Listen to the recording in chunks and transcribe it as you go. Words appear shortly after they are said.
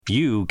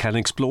you can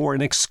explore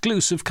an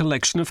exclusive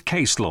collection of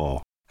case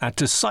law at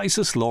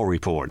Decisive Law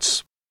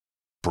Reports.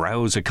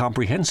 Browse a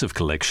comprehensive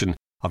collection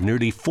of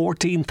nearly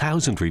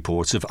 14,000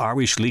 reports of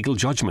Irish legal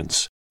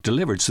judgments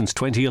delivered since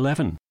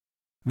 2011.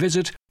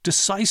 Visit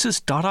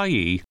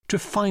decisive.ie to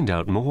find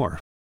out more.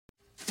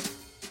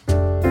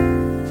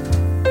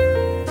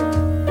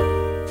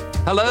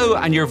 Hello,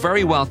 and you're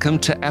very welcome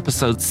to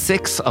episode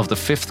 6 of The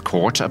Fifth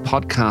Court, a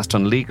podcast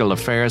on legal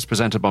affairs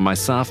presented by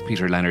myself,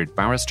 Peter Leonard,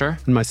 barrister.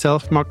 And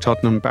myself, Mark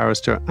Tottenham,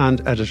 barrister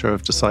and editor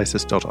of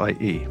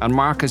decisive.ie. And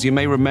Mark, as you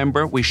may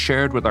remember, we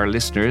shared with our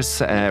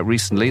listeners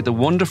recently the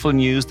wonderful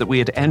news that we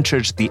had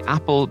entered the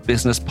Apple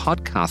Business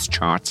Podcast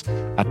charts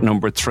at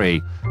number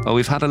 3. Well,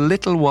 we've had a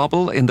little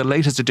wobble. In the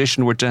latest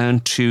edition, we're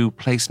down to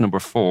place number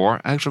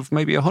 4 out of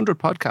maybe 100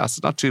 podcasts.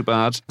 It's not too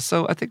bad.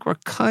 So I think we're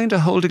kind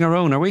of holding our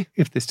own, are we?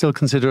 If they still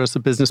consider us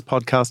a business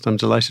podcast, I'm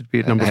delighted to be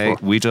at number 4.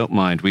 We don't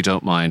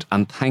mind.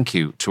 And thank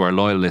you to our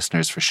loyal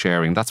listeners for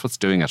sharing. That's what's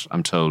doing it,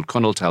 I'm told.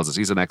 Connell tells us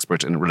he's an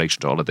expert in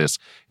relation to all of this.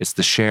 It's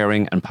the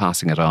sharing and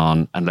passing it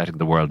on and letting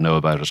the world know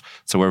about it.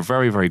 So we're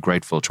very, very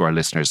grateful to our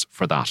listeners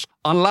for that.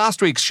 On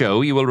last week's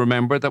show, you will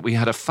remember that we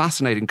had a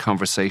fascinating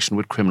conversation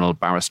with criminal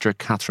barrister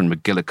Catherine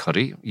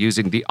McGillicuddy.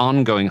 Using the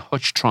ongoing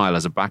Hutch trial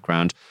as a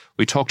background,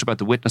 we talked about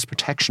the Witness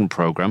Protection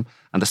Programme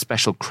and the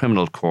Special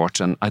Criminal Court,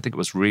 and I think it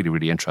was really,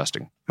 really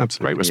interesting.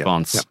 Absolutely. Great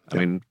response. Yeah. I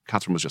mean,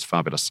 Catherine was just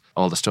fabulous.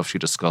 All the stuff she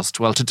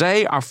discussed. Well,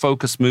 today our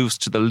focus moves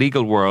to the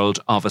legal world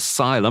of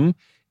asylum,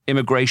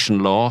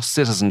 immigration law,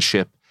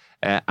 citizenship,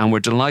 and we're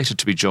delighted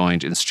to be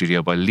joined in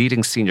studio by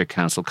leading senior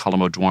counsel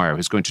Colm O'Dwyer,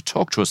 who's going to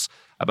talk to us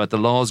about the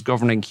laws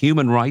governing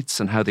human rights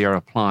and how they are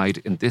applied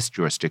in this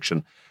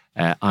jurisdiction.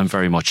 I'm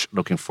very much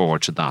looking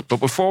forward to that.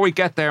 But before we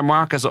get there,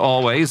 Mark, as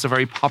always, a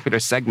very popular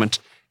segment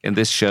in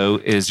this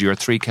show is your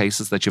 3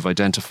 cases that you've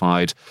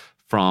identified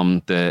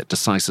from the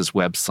Decisive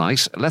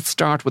website. Let's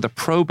start with a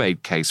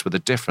probate case with a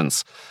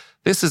difference.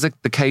 This is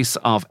the case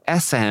of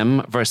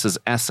SM versus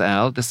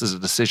SL. This is a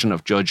decision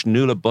of Judge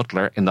Nuala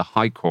Butler in the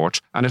High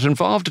Court, and it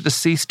involved a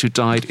deceased who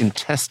died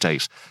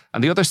intestate.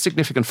 And the other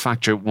significant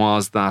factor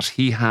was that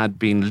he had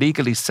been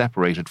legally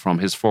separated from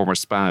his former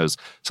spouse.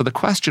 So the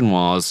question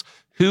was,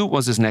 who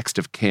was his next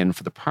of kin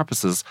for the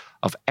purposes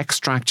of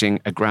extracting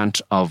a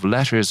grant of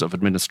letters of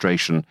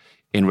administration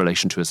in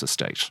relation to his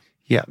estate?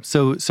 Yeah,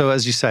 so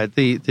as you said,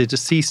 the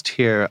deceased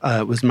here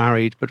was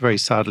married, but very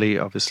sadly,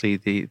 obviously,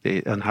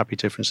 the unhappy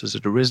differences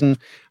had arisen,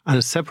 and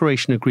a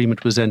separation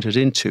agreement was entered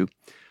into.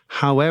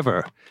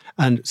 However,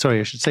 I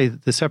should say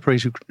that the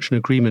separation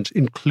agreement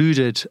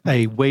included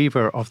a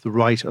waiver of the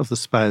right of the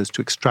spouse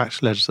to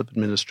extract letters of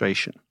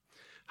administration.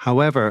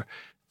 However,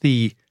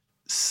 the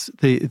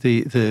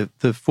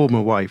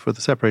former wife, or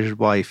the separated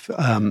wife,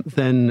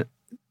 then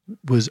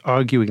was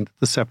arguing that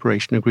the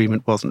separation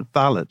agreement wasn't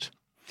valid.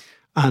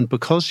 And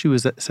because she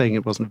was saying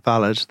it wasn't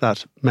valid,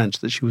 that meant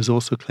that she was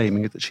also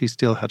claiming that she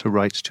still had a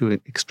right to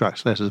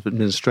extract letters of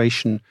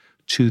administration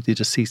to the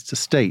deceased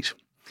estate.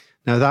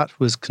 Now, that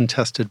was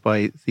contested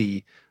by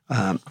the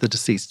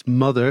deceased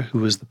mother,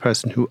 who was the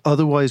person who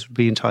otherwise would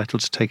be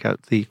entitled to take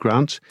out the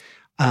grant.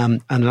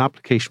 And an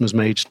application was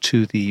made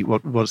to the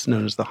what's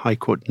known as the High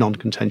Court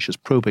non-contentious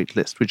probate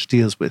list, which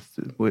deals with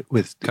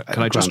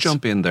Can I just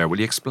jump in there? Will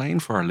you explain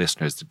for our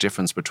listeners the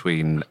difference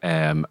between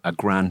a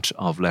grant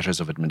of letters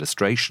of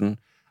administration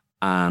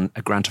and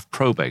a grant of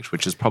probate,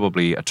 which is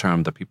probably a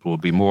term that people will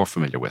be more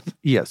familiar with?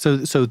 Yeah,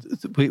 so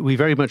we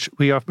very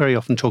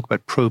often talk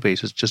about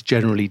probate as just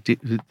generally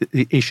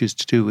the issues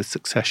to do with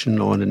succession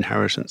law and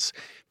inheritance.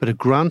 But a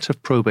grant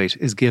of probate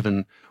is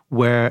given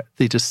where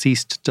the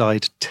deceased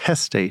died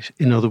testate,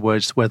 in other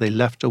words, where they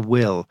left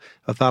a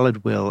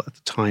valid will at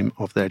the time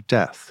of their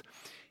death.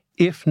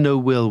 If no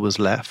will was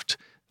left,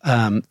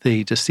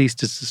 the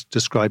deceased is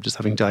described as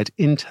having died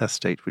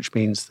intestate, which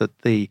means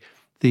that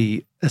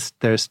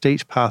their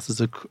estate passes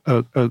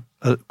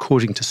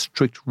according to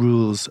strict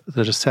rules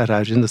that are set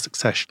out in the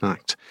Succession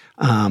Act,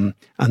 and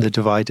they're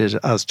divided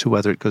as to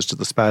whether it goes to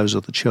the spouse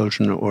or the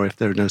children, or if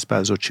there are no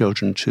spouse or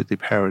children, to the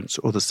parents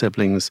or the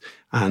siblings,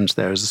 and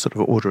there's a sort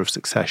of order of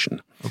succession.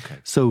 Okay.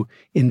 So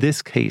in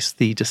this case,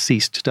 the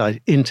deceased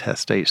died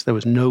intestate. There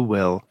was no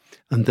will,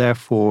 and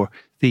therefore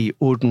the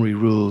ordinary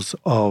rules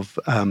of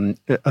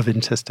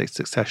intestate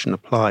succession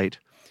applied.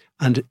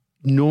 And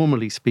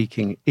normally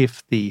speaking,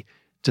 if the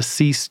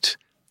deceased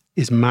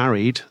is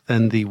married,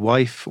 then the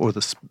wife or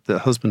the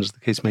husband, as the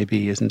case may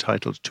be, is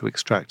entitled to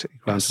extract a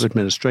grant of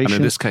administration. And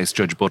in this case,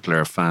 Judge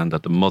Butler found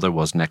that the mother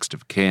was next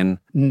of kin.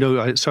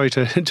 No, sorry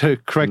to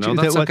correct you.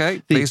 No, that's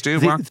okay. Please do,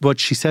 Mark. What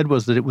she said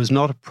was that it was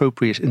not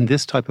appropriate in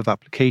this type of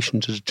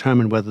application to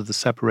determine whether the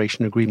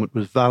separation agreement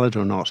was valid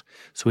or not.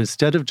 So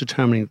instead of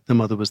determining that the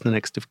mother was the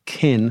next of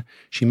kin,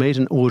 she made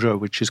an order,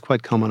 which is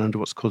quite common under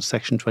what's called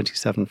Section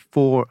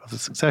 27(4) of the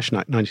Succession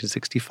Act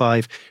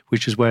 1965,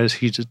 which is where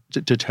she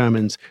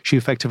determines, she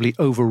effectively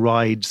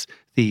overrides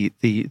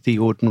the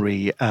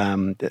ordinary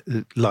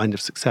line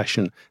of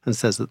succession and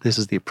says that this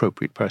is the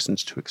appropriate person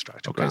to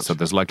extract a grant. So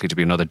there's likely to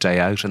be another day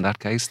out in that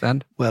case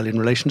then? Well, in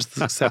relation to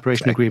the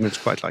separation agreement,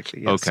 it's quite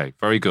likely, yes. Okay,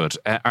 very good.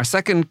 Our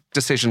second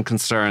decision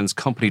concerns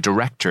company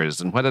directors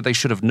and whether they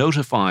should have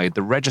notified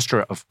the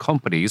Registrar of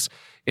Companies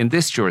in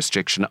this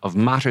jurisdiction of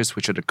matters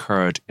which had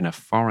occurred in a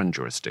foreign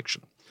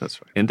jurisdiction.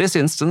 That's right. In this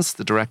instance,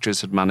 the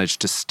directors had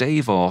managed to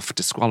stave off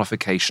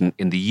disqualification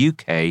in the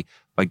UK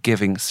by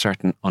giving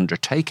certain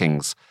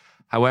undertakings.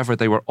 However,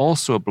 they were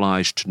also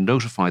obliged to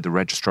notify the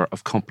Registrar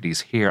of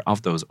Companies here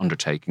of those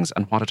undertakings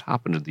and what had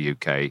happened in the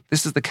UK.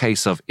 This is the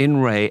case of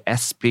Inray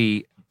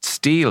SB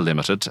Steel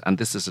Limited, and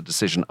this is a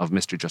decision of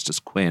Mr. Justice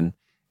Quinn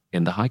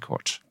in the High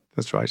Court.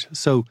 That's right.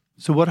 So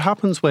what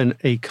happens when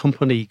a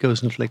company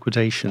goes into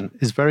liquidation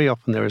is very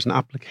often there is an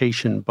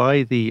application by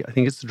I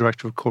think it's the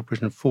Director of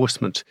Corporate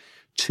Enforcement,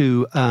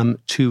 to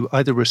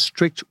either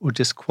restrict or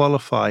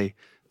disqualify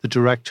the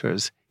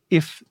directors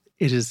if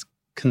it is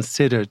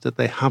considered that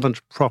they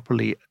haven't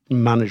properly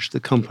managed the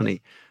company.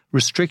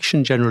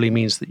 Restriction generally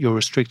means that you're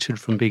restricted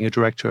from being a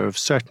director of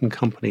certain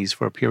companies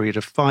for a period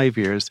of 5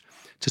 years.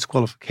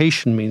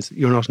 Disqualification means that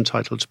you're not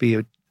entitled to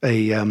be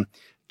a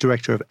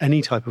director of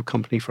any type of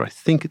company for, I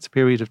think it's a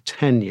period of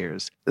 10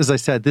 years. As I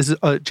said, this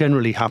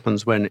generally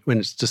happens when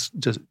it's just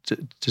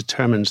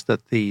determined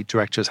that the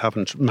directors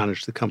haven't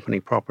managed the company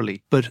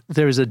properly. But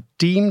there is a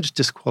deemed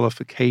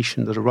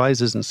disqualification that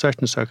arises in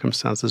certain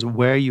circumstances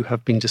where you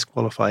have been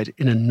disqualified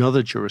in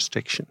another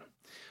jurisdiction.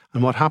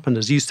 And what happened,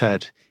 as you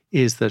said,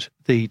 is that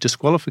the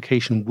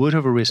disqualification would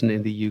have arisen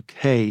in the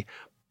UK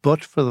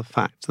but for the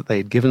fact that they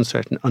had given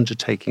certain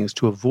undertakings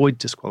to avoid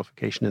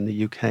disqualification in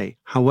the UK.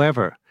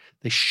 However,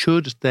 they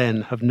should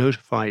then have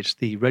notified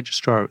the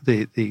registrar,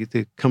 the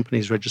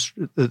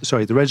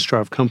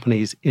Registrar of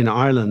Companies in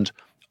Ireland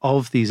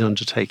of these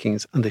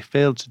undertakings, and they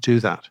failed to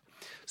do that.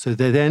 So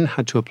they then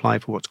had to apply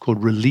for what's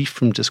called relief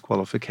from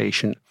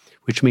disqualification,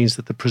 which means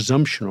that the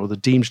presumption or the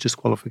deemed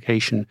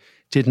disqualification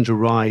didn't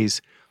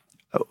arise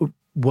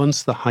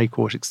once the High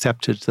Court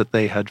accepted that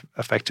they had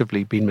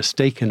effectively been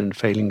mistaken in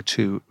failing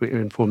to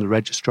inform the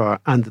registrar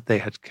and that they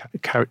had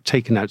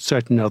taken out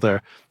certain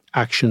other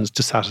actions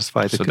to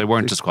satisfy the... So they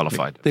weren't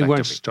disqualified. They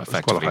weren't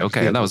effectively.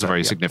 Okay, and that was a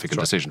very significant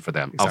decision for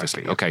them, exactly,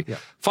 obviously. Okay. Yeah.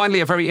 Finally,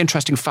 a very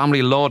interesting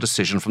family law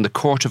decision from the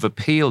Court of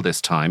Appeal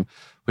this time,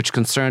 which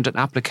concerned an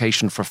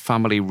application for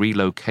family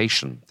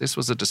relocation. This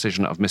was a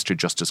decision of Mr.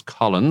 Justice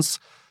Collins,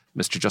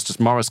 Mr. Justice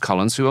Maurice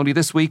Collins, who only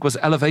this week was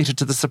elevated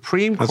to the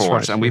Supreme Court.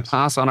 Right, and we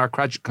pass on our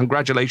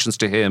congratulations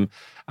to him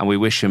and we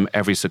wish him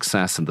every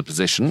success in the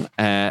position.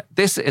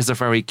 This is a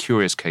very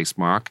curious case,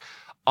 Mark.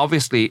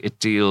 Obviously, it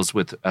deals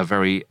with a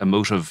very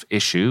emotive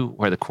issue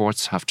where the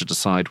courts have to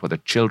decide whether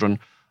children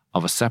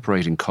of a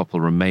separating couple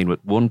remain with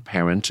one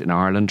parent in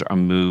Ireland or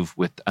move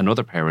with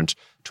another parent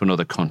to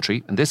another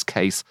country. In this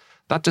case,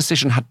 that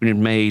decision had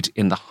been made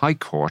in the High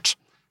Court.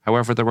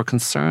 However, there were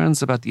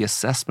concerns about the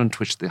assessment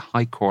which the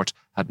High Court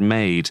had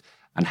made,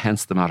 and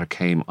hence the matter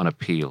came on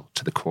appeal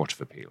to the Court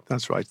of Appeal.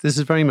 That's right. This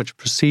is very much a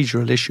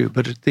procedural issue,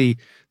 but the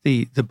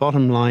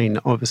bottom line,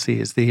 obviously,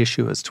 is the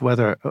issue as to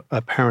whether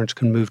a parent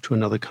can move to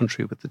another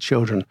country with the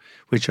children,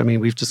 which, I mean,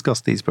 we've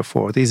discussed these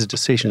before. These are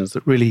decisions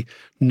that really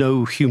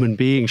no human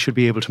being should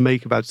be able to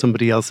make about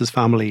somebody else's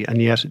family,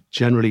 and yet it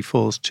generally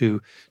falls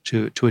to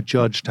a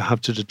judge to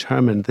have to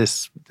determine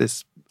this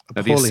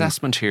Now, the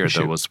assessment here,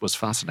 though, was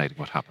fascinating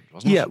what happened,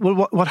 wasn't it? Yeah,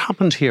 well, what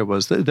happened here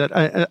was that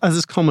as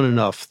is common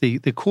enough, the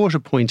court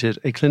appointed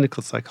a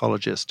clinical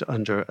psychologist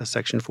under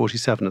Section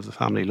 47 of the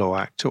Family Law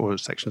Act or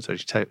Section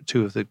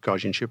 32 of the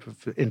Guardianship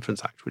of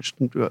Infants Act, which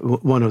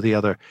one or the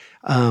other.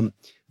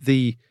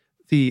 The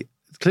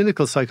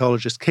clinical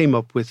psychologist came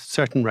up with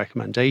certain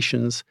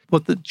recommendations.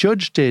 What the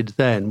judge did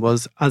then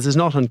was, as is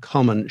not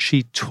uncommon,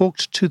 she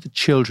talked to the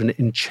children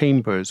in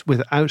chambers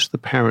without the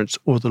parents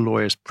or the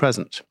lawyers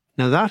present.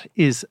 Now, that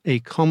is a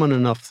common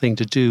enough thing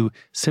to do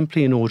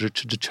simply in order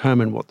to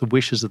determine what the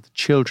wishes of the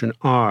children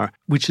are,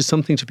 which is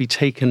something to be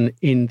taken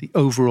in the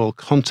overall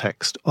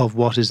context of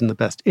what is in the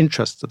best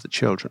interests of the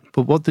children.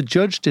 But what the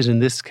judge did in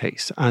this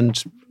case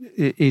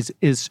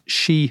is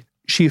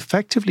she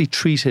effectively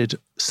treated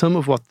some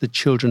of what the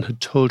children had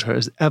told her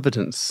as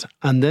evidence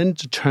and then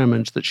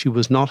determined that she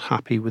was not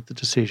happy with the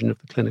decision of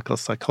the clinical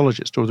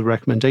psychologist or the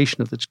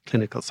recommendation of the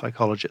clinical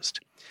psychologist.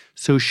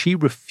 So she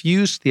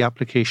refused the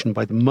application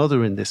by the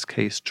mother in this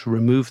case to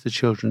remove the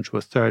children to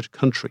a third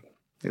country.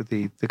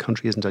 The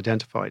country isn't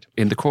identified.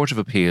 In the Court of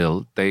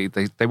Appeal, they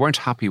weren't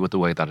happy with the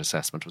way that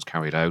assessment was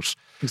carried out.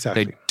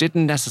 Exactly. They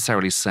didn't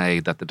necessarily say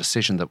that the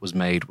decision that was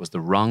made was the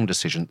wrong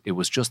decision. It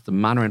was just the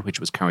manner in which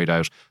it was carried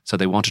out. So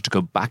they wanted to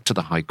go back to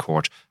the High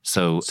Court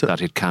so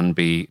that it can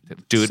be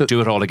do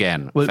it all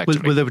again. Well,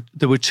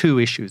 there were two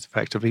issues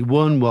effectively.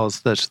 One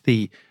was that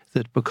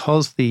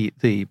because the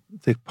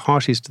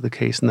parties to the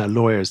case and their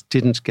lawyers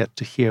didn't get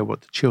to hear what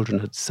the children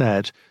had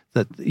said,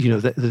 that,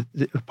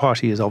 the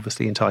party is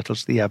obviously entitled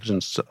to the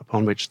evidence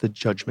upon which the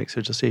judge makes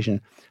her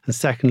decision. And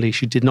secondly,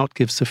 she did not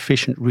give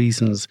sufficient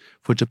reasons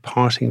for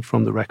departing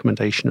from the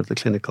recommendation of the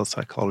clinical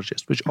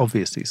psychologist, which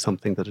obviously is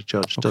something that a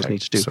judge does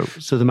need to do.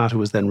 So the matter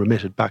was then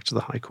remitted back to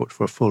the High Court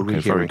for a full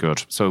rehearing. Very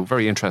good. So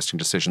very interesting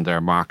decision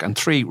there, Mark. And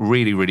 3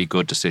 really, really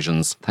good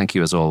decisions. Thank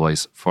you as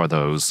always for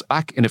those.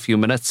 Back in a few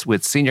minutes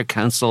with Senior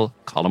Counsel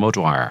Colm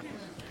O'Dwyer.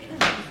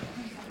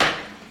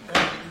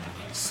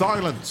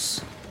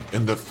 Silence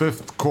in the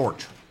Fifth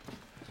Court.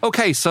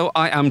 Okay, so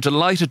I am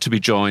delighted to be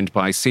joined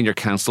by Senior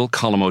Counsel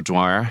Colm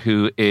O'Dwyer,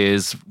 who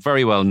is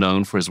very well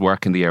known for his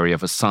work in the area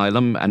of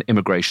asylum and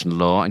immigration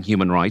law and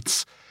human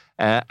rights.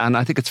 And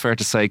I think it's fair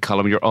to say,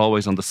 Colm, you're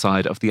always on the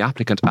side of the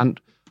applicant. And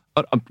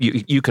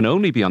you can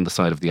only be on the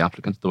side of the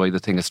applicant the way the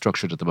thing is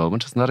structured at the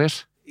moment, isn't that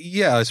it?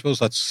 Yeah, I suppose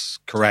that's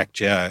correct,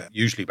 yeah.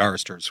 Usually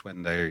barristers,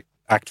 when they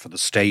act for the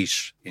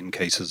state in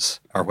cases,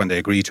 or when they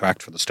agree to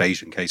act for the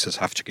state in cases,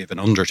 have to give an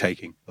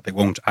undertaking, but they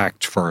won't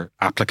act for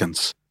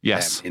applicants.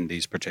 Yes. In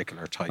these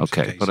particular types of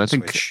cases. But I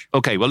think,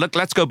 well, look,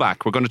 let's go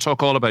back. We're going to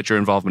talk all about your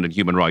involvement in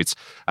human rights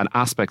and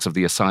aspects of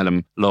the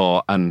asylum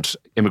law and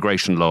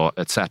immigration law,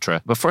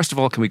 etc. But first of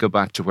all, can we go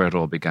back to where it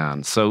all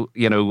began? So,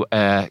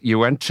 you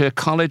went to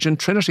college in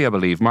Trinity, I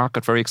believe. Mark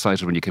got very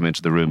excited when you came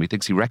into the room. He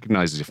thinks he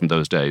recognises you from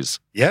those days.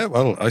 Yeah,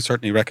 well, I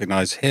certainly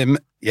recognise him.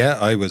 Yeah,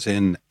 I was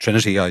in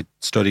Trinity. I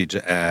studied,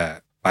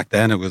 back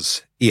then it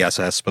was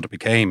ESS, but it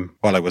became,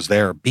 while I was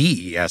there,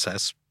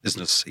 BESS,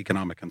 Business,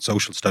 Economic and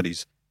Social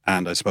Studies.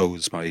 And I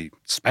suppose my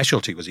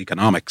specialty was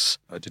economics.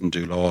 I didn't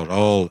do law at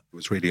all. It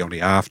was really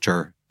only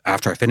after I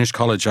finished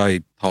college,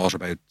 I thought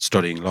about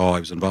studying law. I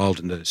was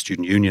involved in the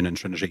student union in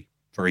Trinity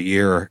for a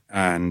year.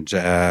 And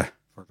for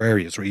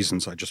various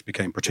reasons, I just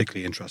became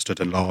particularly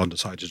interested in law and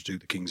decided to do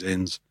the King's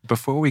Inns.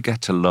 Before we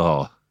get to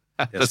law,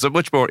 yes. There's a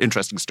much more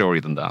interesting story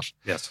than that.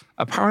 Yes.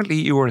 Apparently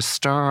you were a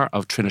star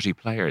of Trinity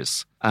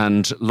Players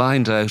and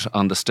lined out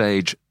on the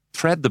stage,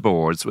 thread the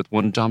boards with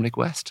one Dominic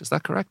West. Is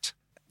that correct?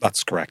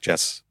 That's correct,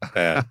 yes.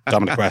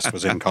 Dominic West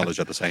was in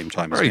college at the same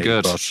time as me. Very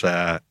good.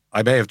 But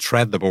I may have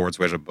tread the boards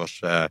with him, but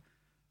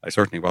I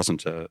certainly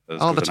wasn't as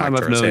all good the time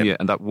an actor I've as known him. you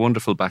and that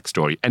wonderful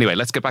backstory. Anyway,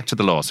 let's get back to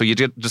the law. So you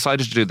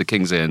decided to do the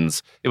King's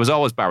Inns. It was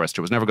always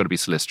barrister. It was never going to be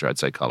solicitor, I'd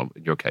say, Colm,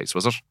 in your case,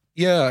 was it?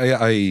 Yeah,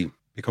 I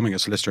becoming a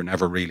solicitor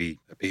never really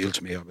appealed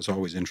to me. I was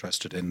always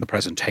interested in the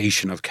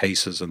presentation of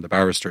cases and the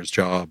barrister's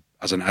job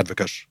as an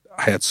advocate.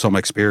 I had some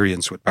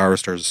experience with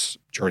barristers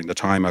during the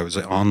time I was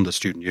on the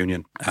student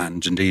union,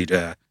 and indeed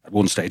at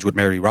one stage with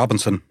Mary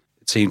Robinson,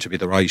 it seemed to be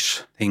the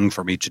right thing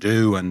for me to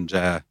do. And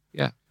yeah,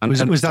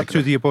 was that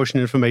through the abortion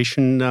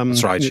information?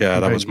 That's right.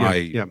 Yeah, that was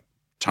my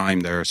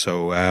time there.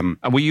 So, and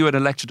were you an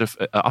elected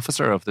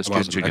officer of the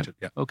student union?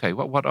 Yeah. Okay,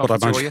 what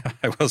officer were you?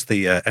 I was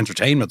the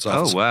entertainment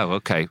officer. Oh wow,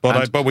 okay.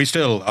 But we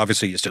still,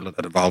 obviously, you still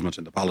had involvement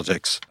in the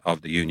politics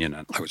of the union,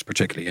 and I was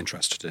particularly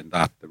interested in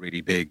that. The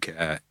really big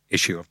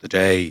issue of the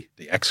day,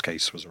 the X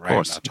case, was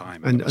around that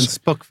time. And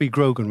Spuck v.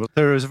 Grogan,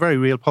 there was a very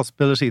real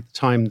possibility at the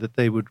time that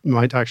they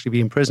might actually be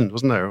imprisoned,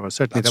 wasn't there? Or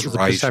certainly that was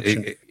right. the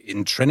perception.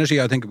 In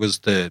Trinity, I think it was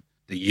the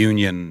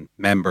union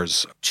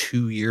members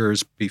 2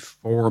 years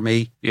before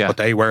me. Yeah. But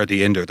they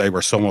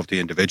were some of the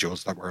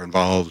individuals that were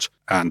involved,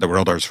 and there were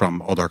others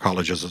from other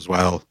colleges as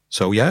well.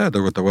 So yeah,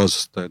 there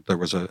was a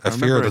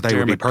fear that they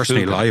would be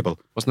personally liable.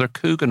 Wasn't there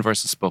Coogan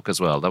versus Spuck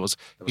as well?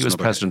 He was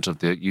president of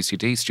the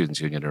UCD Students'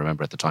 Union, I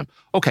remember at the time.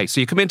 Okay,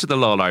 so you come into the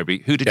law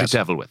library. Who did you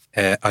devil with?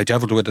 I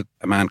devilled with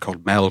a man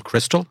called Mel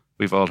Crystal.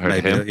 We've all heard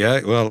of him.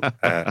 Yeah, well,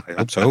 I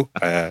hope so.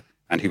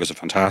 And he was a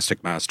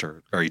fantastic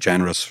master, very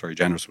generous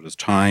with his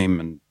time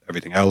and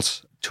everything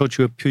else. Taught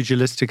you a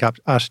pugilistic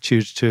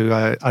attitude to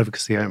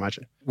advocacy, I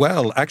imagine.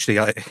 Well, actually,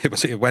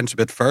 it went a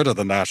bit further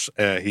than that.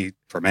 He,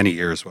 for many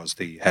years, was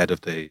the head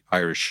of the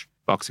Irish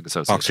Boxing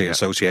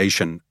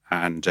Association.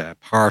 And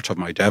part of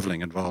my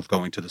deviling involved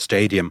going to the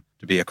stadium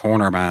to be a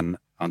corner man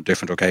on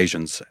different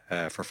occasions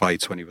for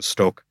fights when he was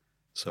stuck.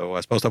 So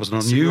I suppose that was an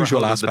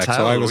unusual aspect.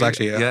 So I was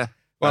actually,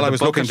 well, I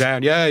was looking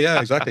down. Yeah,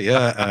 exactly.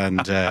 Yeah.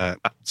 And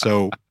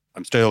so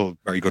I'm still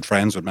very good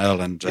friends with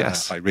Mel, and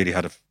I really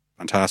had a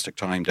fantastic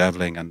time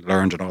deviling and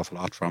learned an awful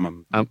lot from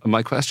him.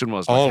 My question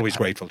was... always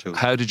grateful to him.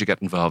 How did you get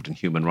involved in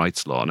human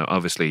rights law? Now,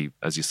 obviously,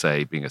 as you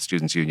say, being a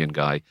students' union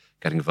guy,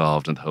 getting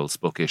involved in the whole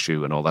Spuck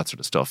issue and all that sort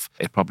of stuff,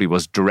 it probably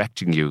was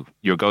directing you.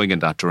 You're going in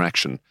that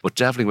direction. But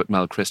deviling with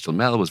Mel Crystal,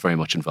 Mel was very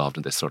much involved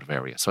in this sort of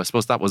area. So I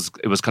suppose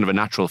it was kind of a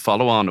natural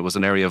follow-on. It was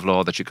an area of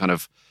law that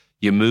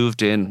you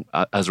moved in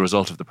as a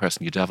result of the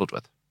person you deviled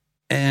with.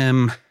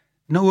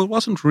 No, it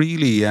wasn't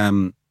really...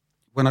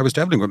 when I was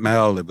deviling with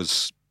Mel, it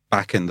was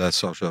back in the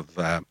sort of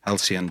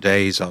halcyon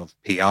days of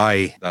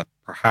PI that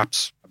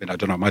perhaps, I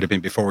don't know, it might have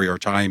been before your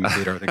time,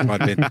 Peter. I think it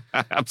might have been.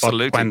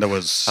 Absolutely. But when there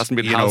was... Hasn't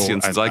been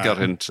halcyon since I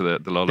got into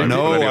the law library.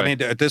 No,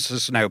 anyway. this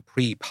is now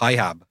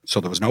pre-PIAB.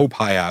 So there was no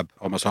PIAB.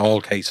 Almost all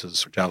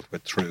cases were dealt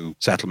with through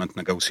settlement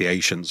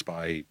negotiations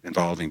by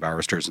involving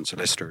barristers and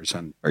solicitors,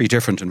 and very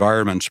different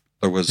environment.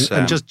 There was...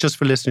 and just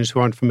for listeners who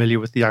aren't familiar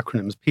with the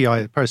acronyms,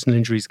 PI, personal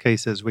injuries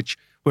cases, which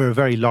were a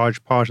very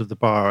large part of the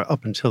bar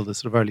up until the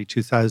sort of early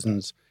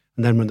 2000s,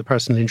 And then when the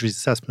Personal Injuries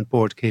Assessment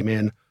Board came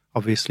in,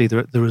 obviously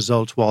the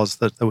result was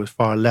that there was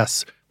far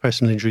less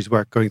personal injuries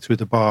work going through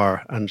the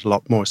bar, and a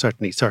lot more,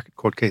 certainly, circuit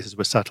court cases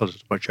were settled at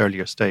a much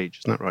earlier stage.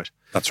 Isn't that right?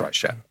 That's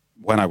right, yeah.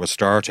 When I was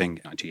starting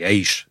in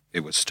 98, it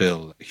was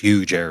still a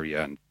huge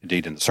area, and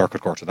indeed in the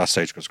circuit court at that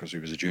stage, because he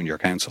was a junior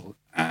counsel.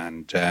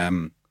 And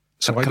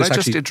so Can I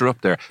just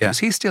interrupt there? Yeah. Was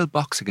he still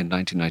boxing in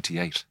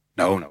 1998?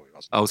 No, he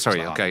wasn't. Oh, sorry,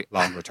 He was okay.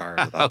 Long retired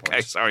at that Okay,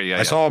 point. sorry,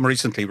 I saw him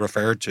recently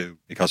referred to,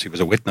 because he was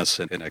a witness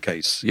in a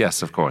case.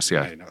 Yes, of course,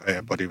 yeah.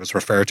 But he was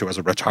referred to as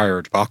a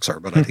retired boxer,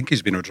 but I think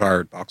he's been a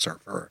retired boxer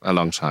for a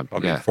long time,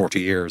 probably 40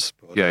 years.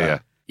 But, yeah.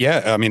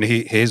 Yeah, I mean,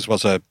 his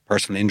was a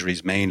personal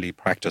injuries mainly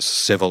practice,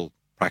 civil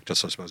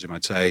practice, I suppose you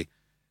might say.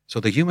 So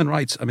the human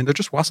rights, I mean, there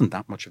just wasn't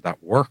that much of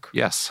that work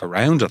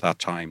around at that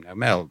time. Now,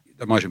 Mel,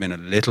 there might have been a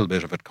little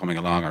bit of it coming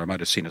along, or I might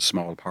have seen a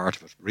small part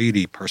of it.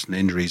 Really, personal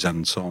injuries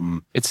and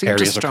some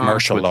areas of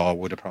commercial law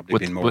would have probably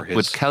been more his.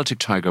 With Celtic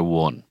Tiger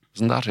 1,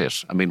 isn't that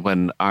it? I mean,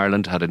 when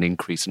Ireland had an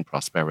increase in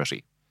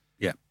prosperity.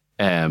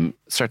 Yeah.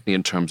 Certainly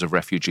in terms of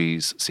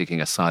refugees seeking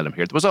asylum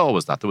here. There was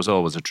always that. There was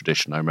always a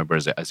tradition. I remember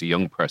as a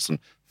young person,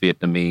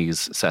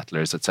 Vietnamese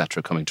settlers,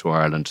 etc., coming to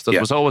Ireland. So there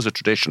was always a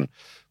tradition.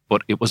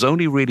 But it was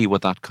only really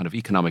with that kind of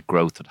economic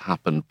growth that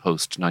happened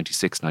post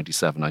 96,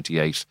 97,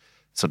 98,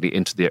 suddenly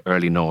into the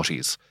early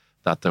noughties,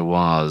 that there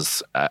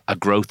was a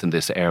growth in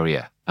this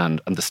area and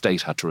the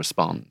state had to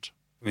respond.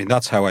 I mean,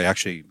 that's how I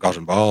actually got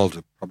involved.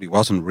 It probably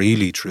wasn't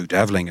really through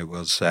deviling. It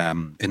was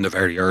in the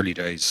very early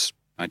days,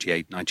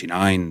 98,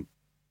 99,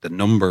 the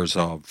numbers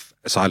of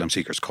asylum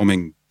seekers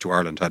coming to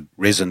Ireland had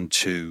risen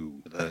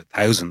to the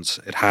thousands.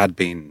 It had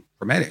been,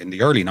 for many, in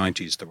the early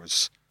 90s, there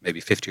was maybe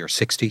 50 or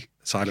 60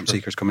 asylum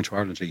seekers coming to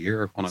Ireland a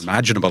year.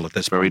 Unimaginable at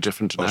this point. Very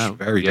different now.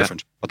 Very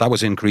different. But that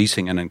was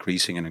increasing and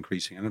increasing and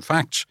increasing. And in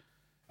fact,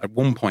 at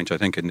one point, I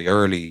think in the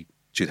early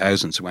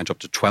 2000s, it went up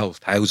to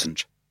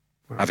 12,000,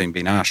 having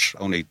been at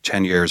only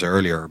 10 years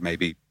earlier,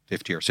 maybe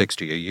 50 or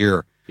 60 a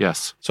year.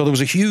 Yes. So there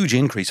was a huge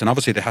increase, and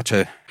obviously they had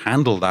to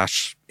handle that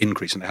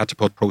increase and they had to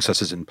put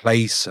processes in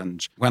place.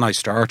 And when I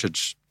started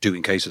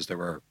doing cases, there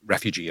were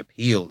refugee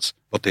appeals,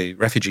 but the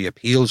Refugee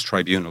Appeals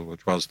Tribunal,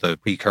 which was the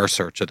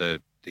precursor to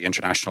the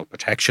International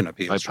Protection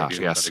Appeals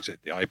Tribunal,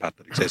 the IPAT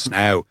that exists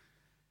now.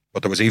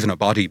 But there was even a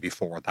body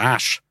before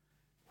that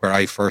where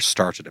I first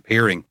started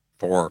appearing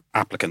for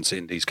applicants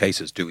in these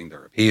cases doing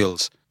their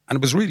appeals. And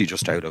it was really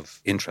just out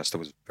of interest. There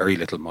was very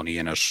little money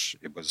in it.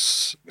 It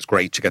was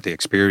great to get the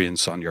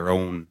experience on your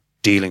own,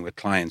 dealing with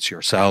clients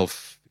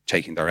yourself,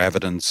 taking their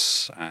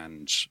evidence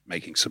and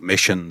making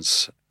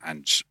submissions.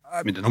 And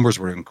I mean, the numbers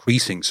were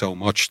increasing so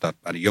much that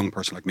a young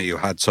person like me who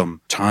had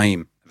some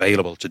time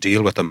available to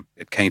deal with them,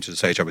 it came to the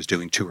stage I was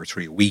doing 2 or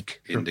 3 a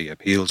week in the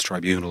appeals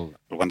tribunal.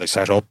 But when they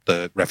set up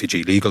the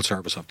Refugee Legal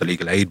Service of the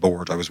Legal Aid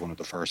Board, I was one of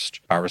the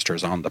first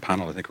barristers on the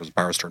panel. I think it was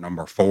barrister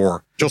number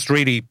 4. Just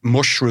really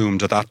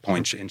mushroomed at that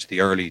point into the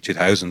early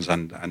 2000s,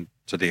 and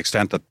to the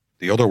extent that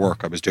the other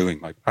work I was doing,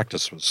 my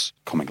practice was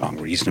coming along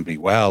reasonably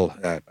well.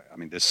 I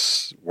mean,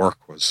 this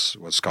work was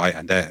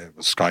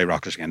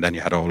skyrocketing, and then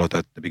you had all of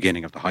the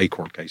beginning of the High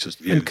Court cases.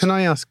 And can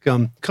I ask,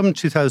 come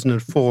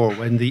 2004,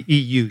 when the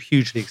EU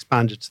hugely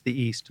expanded to the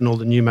east and all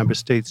the new member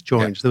states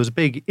joined, there was a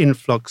big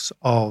influx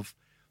of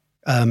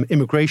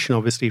immigration,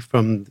 obviously,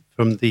 from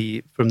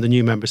the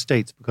new member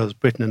states, because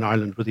Britain and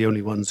Ireland were the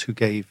only ones who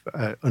gave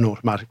an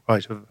automatic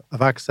right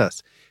of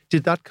access.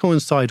 Did that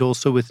coincide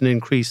also with an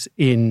increase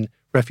in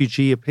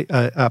refugee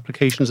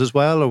applications as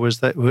well, or is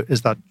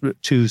that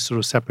 2 sort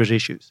of separate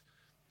issues?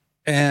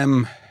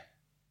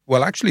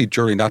 Well, actually,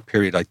 during that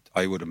period,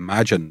 I would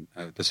imagine,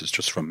 this is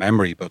just from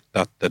memory, but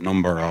that the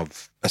number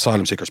of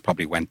asylum seekers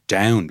probably went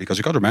down, because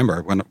you've got to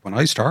remember, when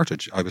I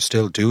started, I was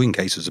still doing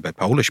cases about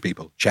Polish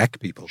people, Czech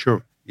people,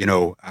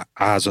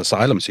 as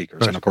asylum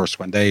seekers. Right. And of course,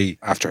 when they,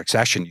 after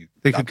accession,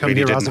 they could come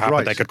here as of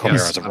right. They could come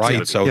here as of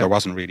right, so there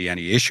wasn't really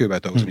any issue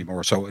about those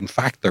anymore. So in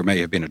fact, there may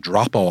have been a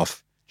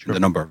drop-off in the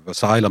number of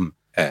asylum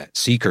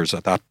seekers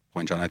at that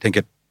point. And I think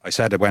I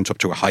said it went up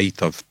to a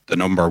height of, the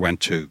number went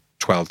to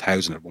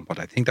 12,000 at one point.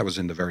 I think that was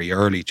in the very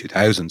early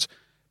 2000s.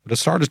 But it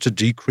started to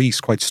decrease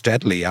quite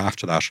steadily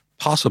after that,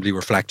 possibly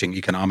reflecting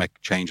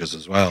economic changes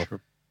as well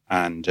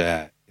and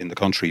in the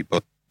country.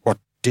 But what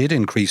did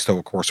increase, though,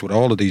 of course, with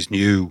all of these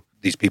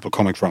people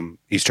coming from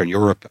Eastern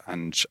Europe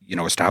and,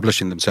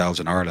 establishing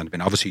themselves in Ireland, I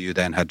mean, obviously you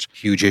then had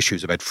huge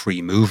issues about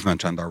free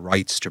movement and their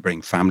rights to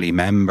bring family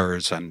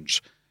members and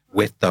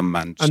with them,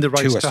 and the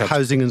rights to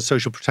housing and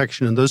social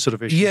protection and those sort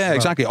of issues. Yeah,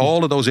 exactly.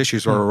 All of those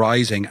issues were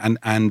arising,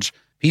 and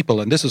people,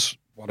 and this is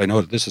what I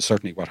know, this is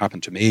certainly what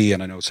happened to me,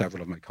 and I know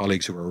several of my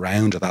colleagues who were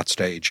around at that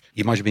stage.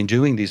 You might have been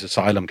doing these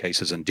asylum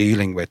cases and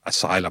dealing with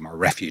asylum or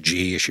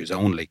refugee issues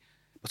only,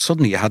 but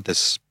suddenly you had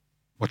this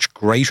much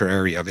greater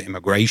area of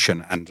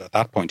immigration, and at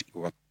that point,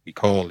 what we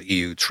call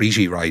EU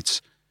treaty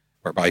rights,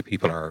 whereby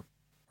people are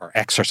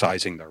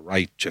exercising their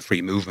right to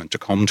free movement to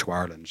come to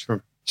Ireland.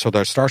 Sure. So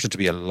there started to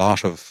be a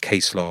lot of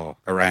case law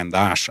around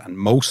that, and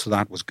most of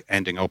that was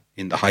ending up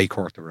in the High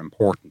Court. There were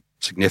important,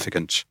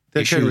 significant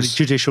issues.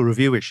 Judicial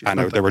review issues. And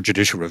there were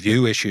judicial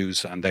review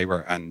issues, and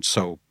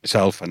so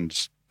myself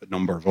and a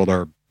number of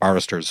other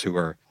barristers who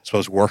were, I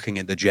suppose, working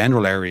in the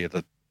general area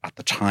that at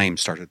the time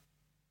started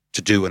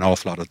to do an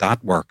awful lot of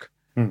that work.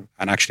 And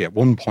actually, at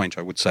one point,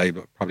 I would say,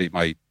 probably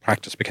my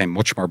practice became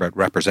much more about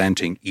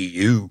representing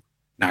EU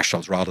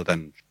nationals rather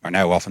than are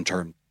now often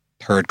termed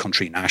third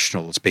country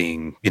nationals,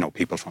 being,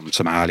 people from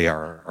Somalia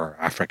or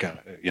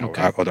Africa,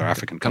 other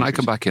African countries. Can I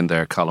come back in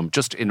there, Colm?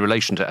 Just in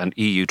relation to an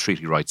EU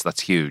treaty rights,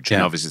 that's huge.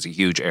 And obviously it's a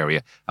huge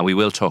area. And we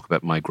will talk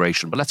about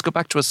migration. But let's go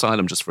back to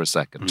asylum just for a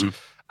second.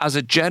 As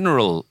a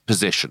general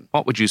position,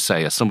 what would you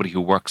say, as somebody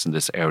who works in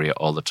this area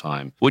all the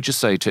time, would you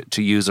say,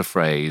 to use a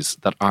phrase,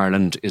 that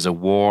Ireland is a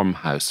warm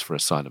house for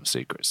asylum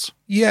seekers?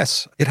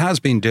 Yes, it has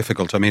been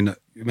difficult. I mean,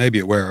 you may be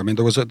aware. I mean,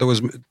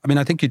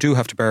 I think you do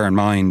have to bear in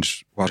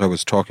mind what I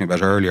was talking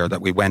about earlier,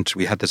 that we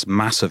had this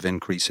massive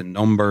increase in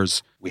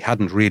numbers. We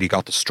hadn't really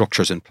got the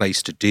structures in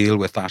place to deal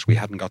with that. We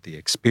hadn't got the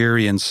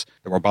experience.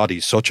 There were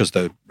bodies such as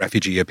the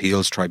Refugee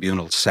Appeals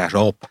Tribunal set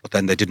up, but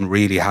then they didn't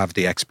really have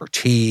the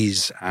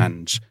expertise,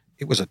 and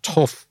it was a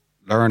tough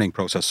learning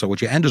process. So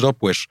what you ended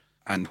up with,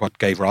 and what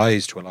gave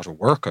rise to a lot of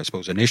work, I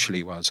suppose,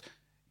 initially, was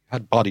you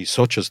had bodies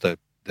such as the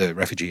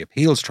Refugee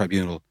Appeals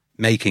Tribunal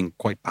making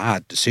quite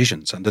bad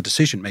decisions, and the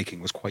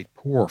decision-making was quite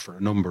poor for a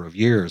number of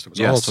years. There was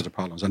all sorts of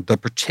problems. And the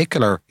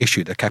particular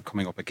issue that kept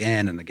coming up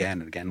again and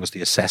again and again was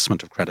the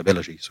assessment of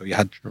credibility. So you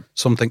had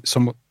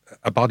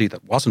a body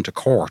that wasn't a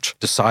court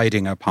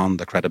deciding upon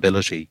the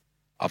credibility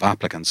of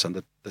applicants.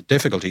 And the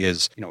difficulty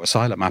is,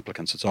 asylum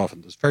applicants,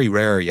 it's very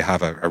rare you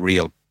have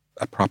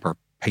a proper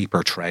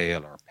paper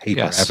trail or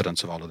paper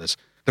evidence of all of this.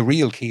 The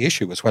real key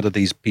issue is whether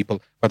these people,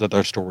 whether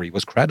their story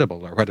was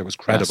credible, or whether it was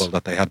credible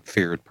that they had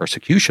feared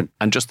persecution.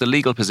 And just the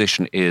legal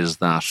position is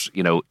that,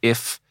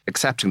 if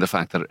accepting the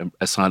fact that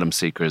asylum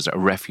seekers or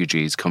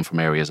refugees come from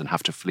areas and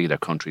have to flee their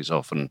countries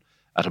often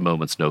at a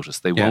moment's notice,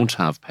 they won't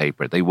have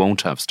paper, they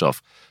won't have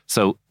stuff.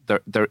 So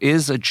there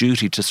is a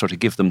duty to sort of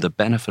give them the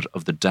benefit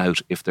of the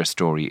doubt if their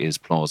story is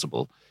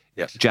plausible.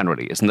 Yes.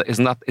 Generally, isn't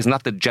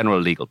that the general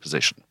legal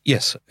position?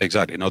 Yes,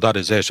 exactly. No, that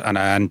is it.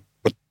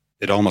 But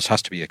it almost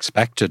has to be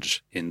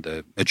expected in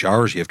the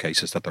majority of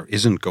cases that there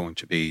isn't going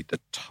to be the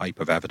type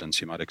of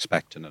evidence you might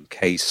expect in a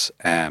case.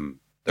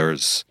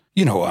 There's,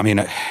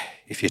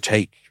 if you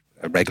take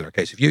a regular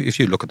case, if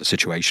you look at the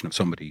situation of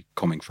somebody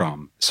coming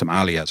from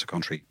Somalia as a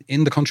country,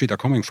 in the country they're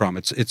coming from,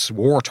 it's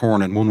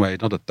war-torn in one way or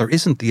another. There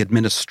isn't the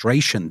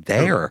administration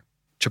there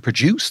to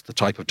produce the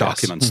type of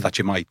documents that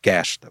you might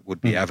get that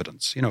would be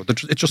evidence.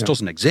 It just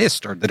doesn't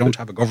exist, or they don't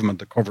have a government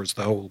that covers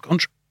the whole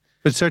country.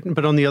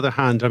 But on the other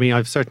hand, I mean,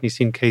 I've certainly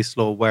seen case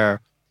law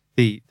where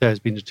there's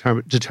been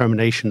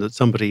determination that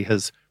somebody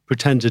has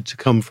pretended to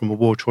come from a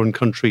war-torn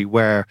country,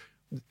 where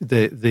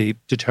the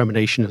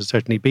determination has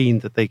certainly been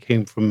that they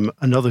came from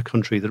another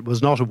country that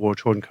was not a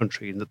war-torn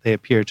country, and that they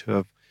appear to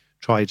have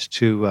tried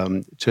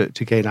to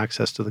gain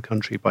access to the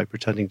country by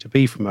pretending to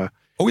be from a.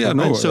 Oh yeah,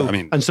 no.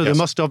 There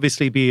must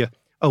obviously be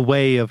a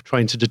way of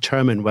trying to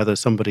determine whether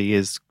somebody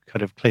is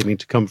kind of claiming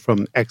to come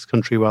from X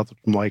country rather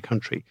than Y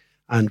country,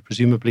 and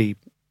presumably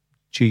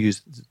do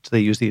they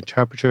use the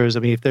interpreters?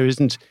 I mean, if there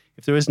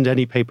isn't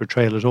any paper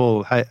trail at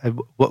all,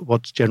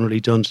 what's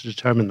generally done to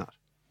determine that?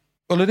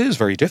 Well, it is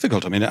very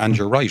difficult. I mean, and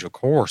you're right, of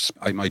course.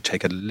 I might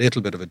take a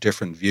little bit of a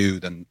different view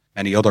than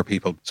many other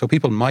people. So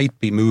people might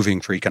be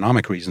moving for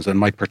economic reasons and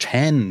might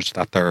pretend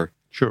that they're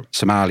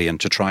Somalian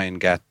to try and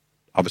get,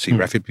 obviously,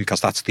 refuge,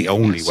 because that's the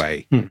only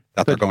way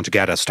that they're going to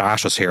get a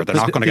status here. They're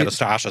not going to get a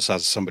status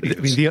as somebody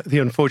who's... The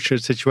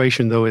unfortunate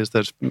situation, though, is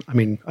that,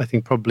 I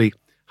think probably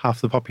half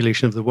the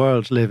population of the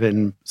world live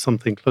in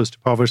something close to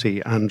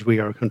poverty, and we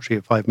are a country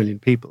of 5 million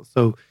people.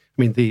 So,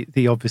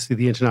 obviously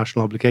the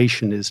international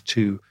obligation is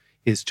to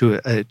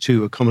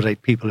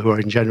accommodate people who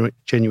are in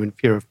genuine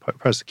fear of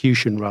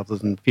persecution rather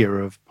than fear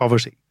of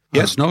poverty.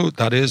 Yes,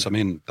 that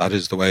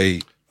is the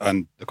way.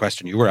 And the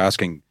question you were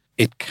asking,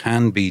 it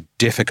can be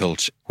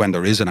difficult when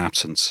there is an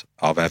absence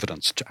of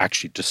evidence to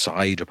actually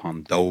decide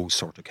upon those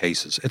sort of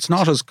cases. It's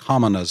not as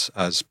common as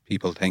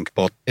people think,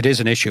 but it is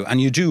an issue.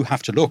 And you do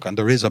have to look, and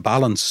there is a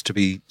balance to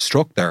be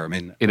struck there.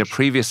 In a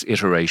previous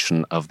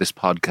iteration of this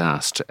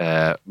podcast,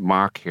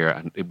 Mark here,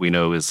 and we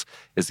know is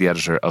the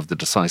editor of the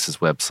Decisis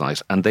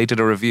website, and they did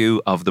a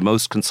review of the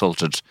most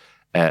consulted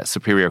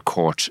Superior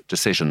Court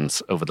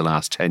decisions over the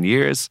last 10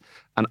 years.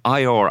 And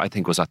IR, I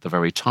think, was at the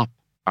very top.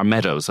 Are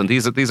Meadows, and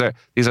these are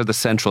the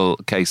central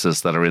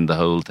cases that are in the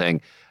whole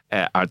thing,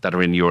 that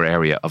are in your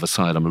area of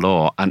asylum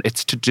law, and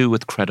it's to do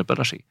with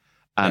credibility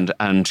and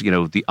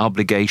the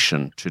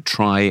obligation to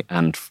try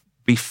and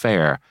be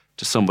fair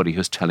to somebody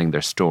who's telling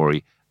their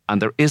story,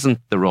 and there isn't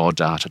the raw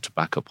data to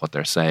back up what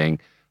they're saying.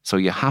 So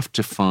you have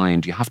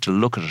to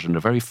look at it in a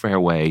very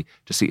fair way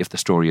to see if the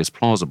story is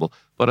plausible.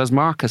 But as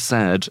Mark has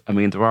said,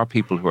 there are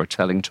people who are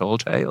telling tall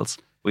tales.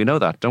 We know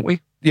that, don't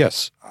we?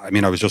 Yes. I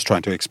was just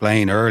trying to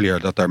explain earlier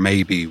that there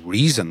may be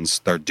reasons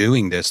they're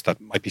doing this that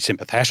might be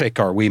sympathetic,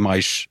 or we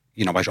might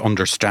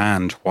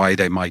understand why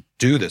they might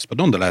do this. But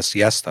nonetheless,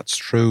 yes, that's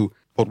true.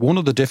 But one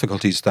of the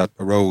difficulties that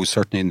arose,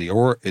 certainly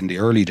in the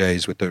early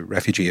days with the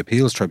Refugee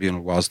Appeals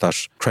Tribunal, was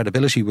that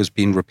credibility was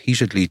being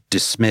repeatedly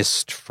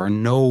dismissed for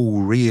no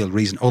real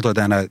reason other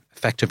than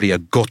effectively a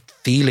gut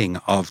feeling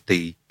of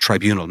the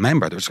tribunal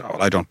member. There's,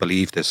 I don't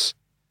believe this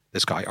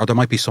guy. Or there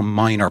might be some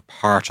minor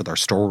part of their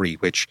story,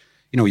 which,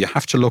 you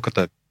have to look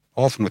at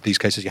often with these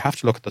cases, you have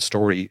to look at the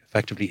story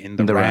effectively in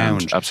the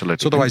round.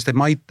 Absolutely. So otherwise they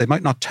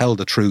might not tell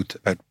the truth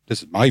about,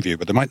 this is my view,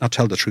 but they might not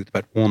tell the truth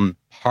about one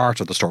part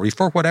of the story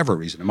for whatever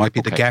reason. It might be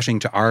the getting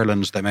to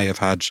Ireland. They may have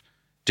had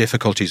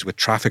difficulties with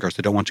traffickers.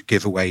 They don't want to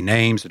give away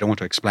names. They don't want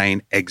to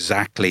explain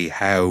exactly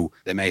how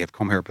they may have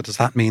come here. But does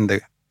that mean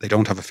they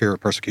don't have a fear of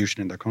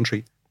persecution in their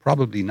country?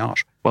 Probably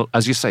not. Well,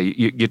 as you say,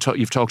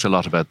 you've talked a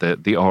lot about the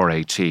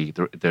RAT,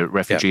 the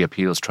Refugee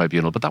Appeals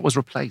Tribunal, but that was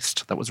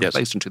replaced. That was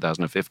replaced in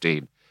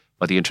 2015.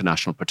 By the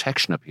International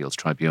Protection Appeals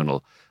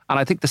Tribunal. And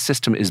I think the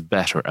system is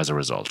better as a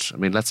result. I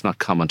mean, let's not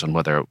comment on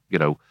whether,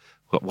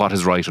 what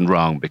is right and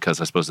wrong,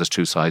 because I suppose there's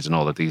two sides in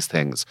all of these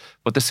things.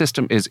 But the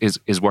system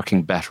is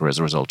working better as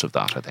a result of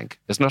that, I think.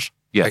 Isn't it?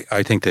 Yeah.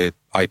 I think the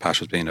IPAT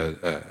has been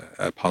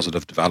a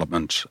positive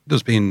development.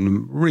 There's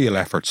been real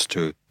efforts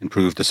to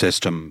improve the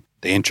system.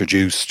 They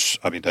introduced,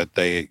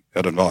 they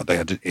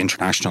had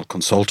international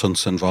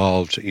consultants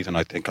involved. Even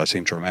I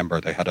seem to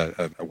remember they had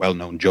a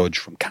well-known judge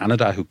from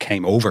Canada who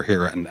came over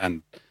here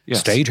and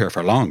stayed here for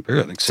a long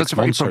period. I think 6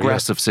 months. It's a very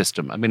progressive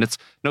system. I mean, system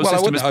is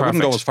perfect. I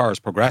wouldn't go as far as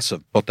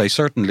progressive, but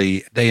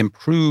they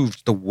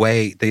improved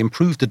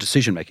the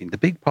decision making. The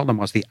big problem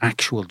was the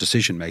actual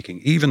decision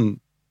making.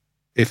 Even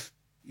if,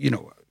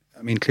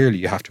 clearly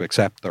you have to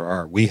accept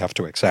we have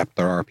to accept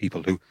there are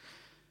people who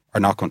are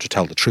not going to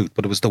tell the truth,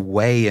 but it was the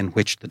way in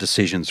which the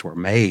decisions were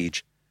made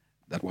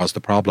that was the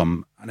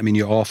problem. And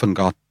you often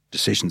got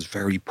decisions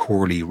very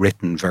poorly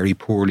written, very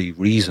poorly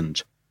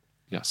reasoned.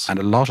 Yes. And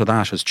a lot of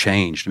that has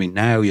changed.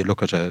 Now you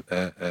look at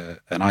an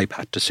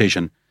IPAT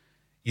decision,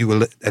 you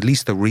will, at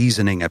least the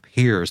reasoning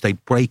appears, they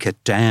break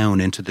it down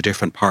into the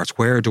different parts.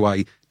 Where do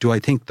I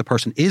think the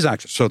person is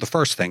actually, so the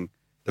first thing,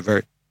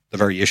 the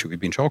very issue we've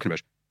been talking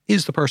about,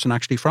 is the person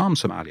actually from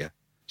Somalia?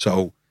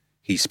 So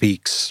he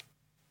speaks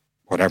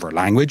whatever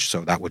language, so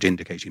that would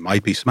indicate he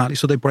might be Somali.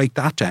 So they break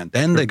that down.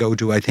 Then they go,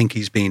 do I think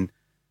he's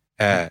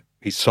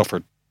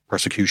suffered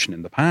persecution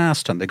in the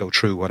past? And they go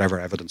through whatever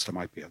evidence there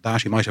might be of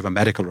that. He might have a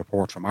medical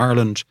report from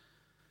Ireland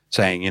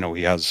saying,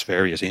 he has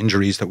various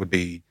injuries that would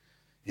be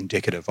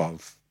indicative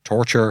of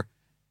torture.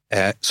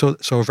 So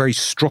a very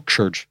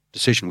structured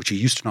decision, which you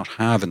used to not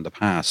have in the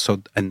past.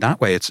 So in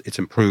that way, it's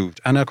improved.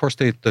 And of course,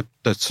 the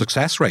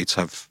success rates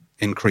have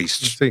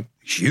increased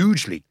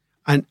hugely.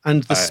 And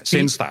the speed,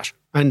 since that.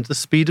 And the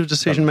speed of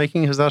decision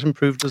making, has that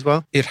improved as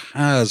well? It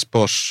has,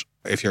 but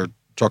if you're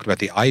talking about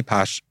the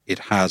IPAT, it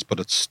has, but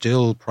it's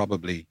still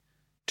probably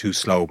too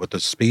slow. But the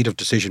speed of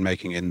decision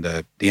making in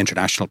the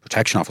International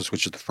Protection Office,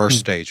 which is the first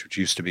stage, which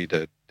used to be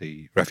the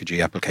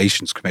Refugee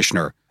Applications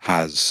Commissioner,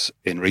 has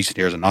in recent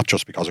years, and not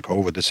just because of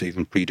COVID, this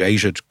even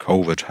predated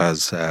COVID,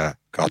 has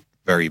got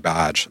very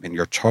bad.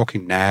 You're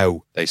talking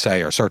now, they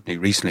say, or certainly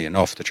recently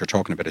enough, that you're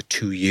talking about a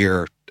 2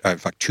 year, in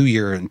fact, 2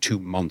 years and 2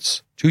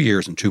 months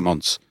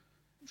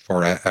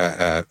for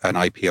an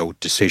IPO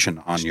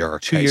decision on your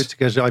case. 2 years to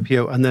get an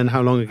IPO, and then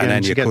how long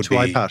again to get to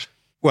IPAT?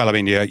 Well,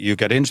 you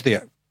get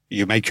into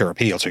you make your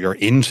appeal, so you're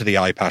into the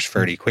IPAT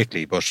fairly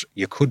quickly, but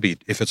you could be,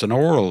 if it's an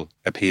oral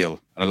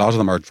appeal, and a lot of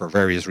them are, for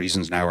various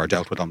reasons now, are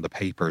dealt with on the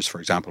papers, for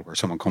example, where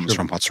someone comes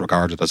from what's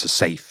regarded as a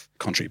safe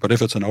country. But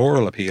if it's an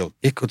oral appeal,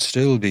 it could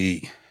still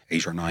be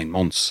 8 or 9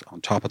 months on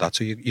top of that.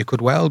 So you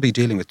could well be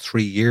dealing with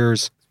 3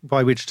 years.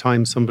 By which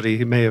time somebody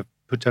who may have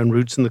put down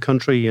roots in the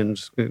country and,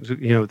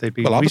 they'd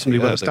be reasonably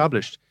well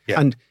established.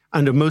 And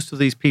are most of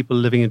these people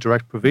living in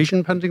direct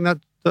provision pending that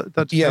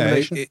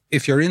determination? Yeah,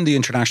 if you're in the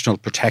international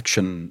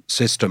protection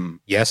system,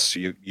 yes,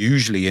 you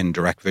usually in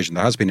direct provision.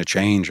 There has been a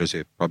change, as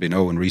you probably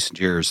know, in recent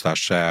years,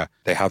 that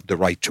they have the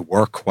right to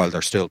work while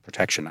they're still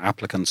protection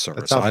applicants or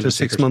That's asylum after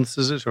seekers. 6 months,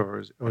 is it?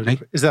 Or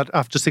is that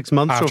after 6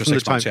 months? After or from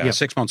 6 the months, time? yeah.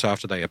 6 months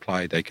after they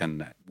apply, they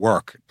can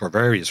work. For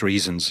various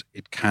reasons,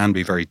 it can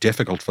be very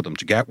difficult for them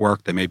to get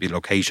work. They may be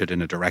located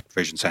in a direct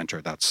provision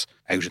centre that's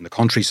out in the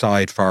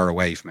countryside, far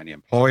away from any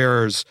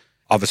employers.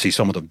 Obviously,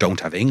 some of them don't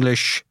have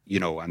English,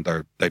 and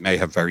they may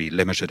have very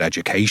limited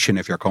education.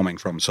 If you're coming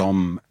from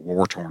some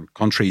war-torn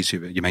countries,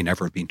 you may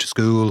never have been to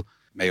school,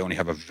 may only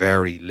have a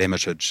very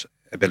limited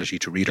ability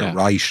to read or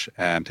write,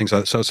 things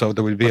like that. So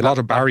there will be a lot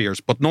of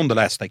barriers, but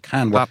nonetheless, they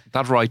can work.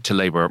 That right to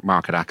labour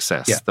market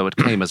access, though it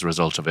came as a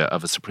result of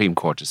a Supreme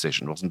Court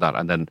decision, wasn't that?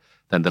 And then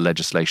the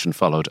legislation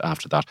followed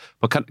after that.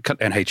 But can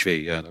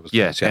NHV, that was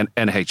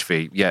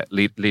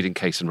NHV, leading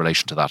case in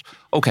relation to that.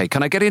 Okay,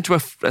 can I get into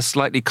a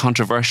slightly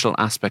controversial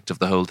aspect of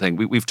the whole thing?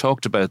 We've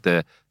talked about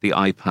the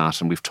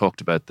IPAT, and we've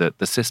talked about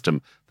the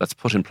system that's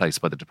put in place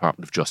by the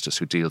Department of Justice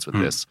who deals with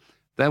this.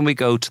 Then we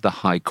go to the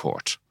High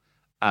Court.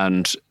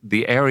 And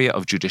the area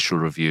of judicial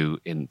review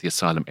in the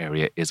asylum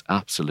area is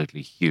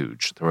absolutely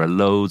huge. There are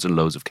loads and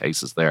loads of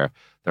cases there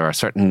There are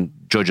certain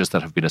judges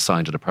that have been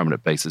assigned on a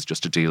permanent basis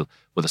just to deal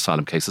with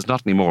asylum cases.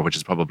 Not anymore, which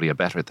is probably a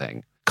better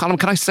thing. Colm,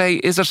 can I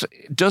say,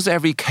 does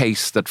every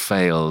case that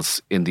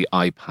fails in the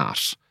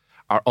IPAT,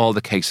 are all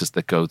the cases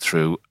that go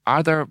through,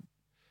 are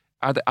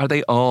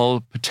they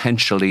all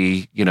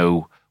potentially,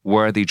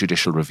 worthy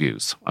judicial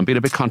reviews? I'm being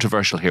a bit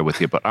controversial here with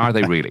you, but are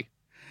they really?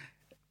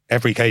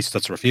 Every case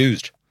that's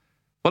refused.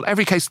 Well,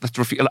 every case that's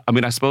refused. I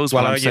mean, I suppose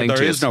what I'm saying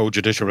there is no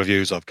judicial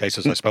reviews of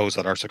cases, I suppose,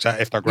 that are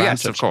if they're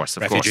granted. Yes, of course,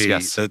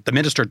 yes. The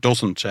minister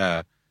doesn't,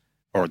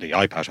 or the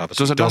IPAT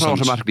obviously does it not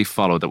automatically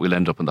follow that we'll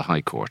end up in the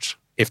High Court?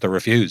 If they're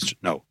refused,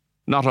 no.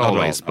 Not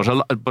always, but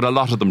a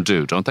lot of them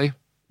do, don't they?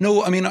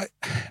 No, I mean,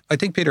 I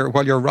think, Peter,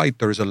 while you're right,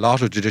 there is a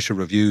lot of judicial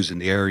reviews in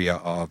the area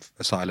of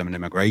asylum and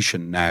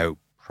immigration now,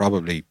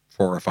 probably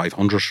 400 or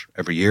 500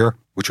 every year,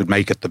 which would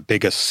make it the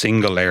biggest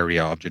single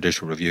area of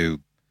judicial review,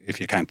 if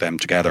you count them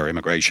together,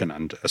 immigration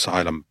and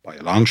asylum, by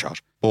a long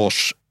shot.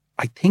 But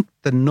I think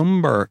the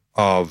number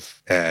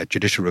of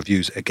judicial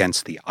reviews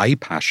against the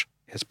IPAT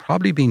has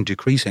probably been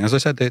decreasing. As I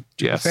said, the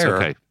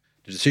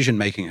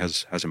decision-making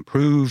has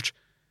improved.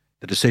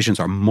 The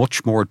decisions are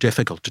much more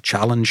difficult to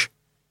challenge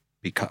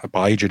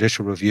by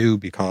judicial review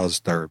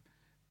because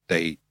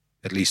they,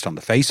 at least on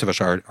the face of it,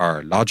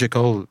 are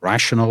logical,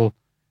 rational.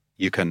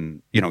 You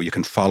can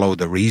follow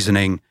the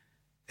reasoning.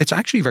 It's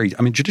actually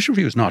judicial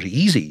review is not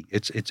easy.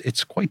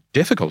 It's quite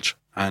difficult.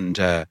 And,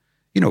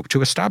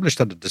 to establish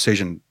that a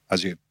decision,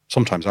 as you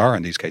sometimes are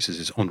in these cases,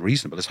 is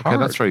unreasonable, it's hard.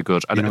 Yeah, that's very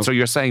good. And so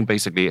you're saying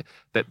basically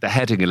that the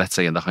heading, let's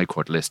say, in the High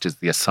Court list is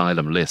the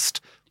asylum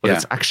list, but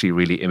it's actually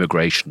really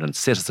immigration and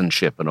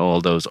citizenship and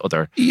all those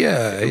other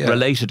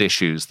related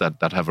issues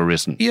that have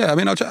arisen. Yeah,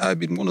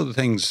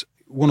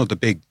 one of the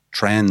big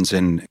trends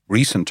in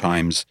recent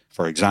times,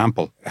 for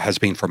example, has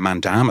been for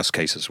mandamus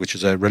cases, which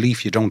is a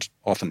relief you don't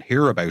often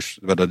hear about,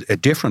 but a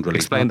different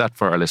relief. Explain that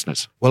for our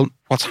listeners. Well,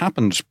 what's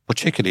happened,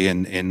 particularly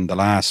in the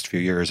last few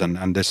years,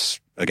 and this,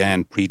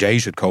 again,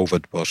 predated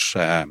COVID,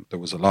 but there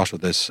was a lot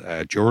of this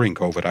during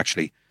COVID,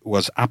 actually,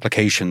 was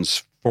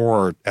applications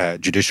for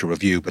judicial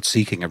review, but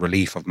seeking a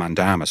relief of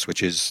mandamus,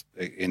 which is,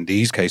 in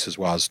these cases,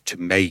 was to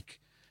make,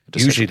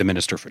 usually the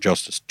Minister for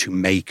Justice, to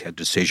make a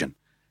decision.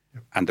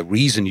 And the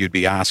reason you'd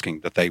be asking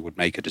that they would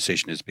make a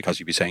decision is because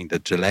you'd be saying the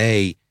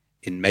delay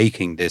in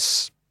making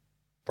this,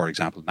 for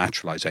example,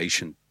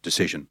 naturalisation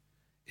decision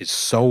is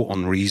so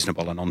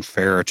unreasonable and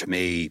unfair to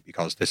me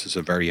because this is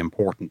a very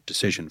important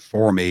decision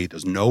for me.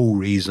 There's no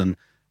reason.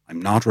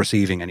 I'm not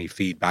receiving any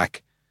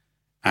feedback.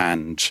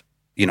 And,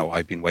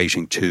 I've been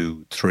waiting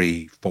 2,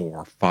 3,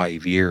 4,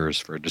 5 years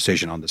for a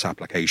decision on this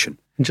application.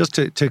 And just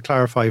to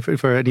clarify,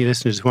 for any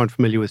listeners who aren't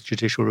familiar with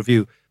judicial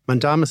review,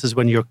 mandamus is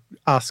when you're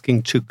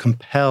asking to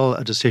compel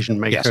a decision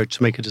maker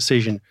to make a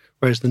decision,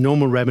 whereas the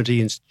normal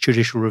remedy in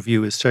judicial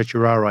review is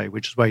certiorari,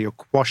 which is where you're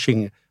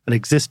quashing an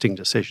existing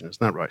decision.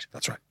 Isn't that right?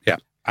 That's right, yeah.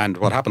 And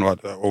what happened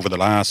over the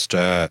last,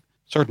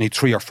 certainly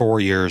 3 or 4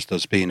 years,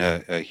 there's been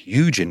a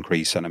huge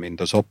increase. And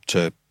there's up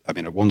to,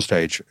 at one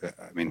stage,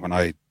 when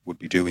I would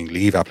be doing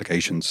leave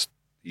applications,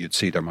 you'd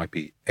see there might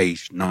be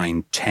 8,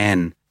 9,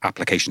 10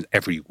 applications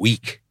every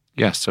week.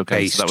 Yes, okay.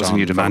 Based so that was a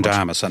new development.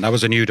 Mandamus, and that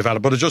was a new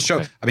development. But it just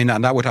showed, and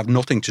that would have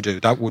nothing to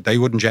do, they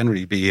wouldn't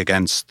generally be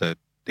against the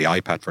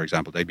IPAT, for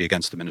example. They'd be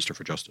against the Minister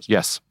for Justice.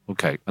 Yes,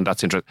 okay. And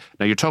that's interesting.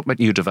 Now, you're talking about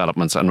new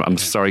developments, and I'm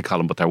sorry,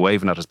 Colm, but they're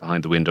waving at us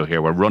behind the window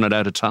here. We're running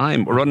out of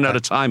time. And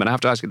I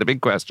have to ask you the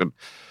big question.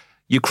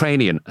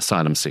 Ukrainian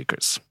asylum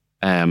seekers.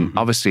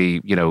 Obviously,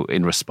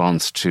 in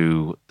response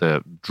to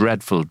the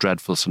dreadful,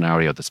 dreadful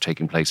scenario that's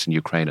taking place in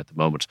Ukraine at the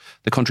moment,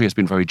 the country has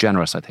been very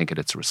generous, I think, in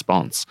its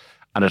response.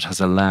 And it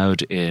has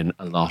allowed in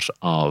a lot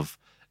of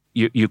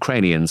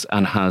Ukrainians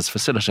and has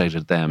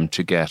facilitated them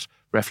to get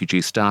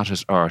refugee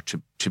status or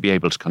to be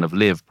able to kind of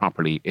live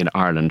properly in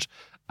Ireland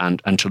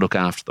and to look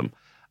after them.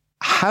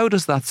 How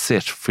does that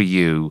sit for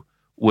you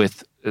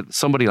with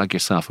somebody like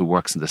yourself who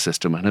works in the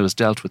system and who has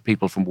dealt with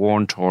people from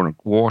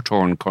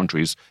war-torn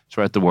countries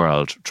throughout the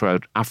world,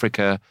 throughout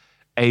Africa,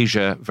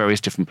 Asia, various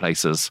different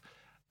places?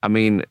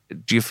 Do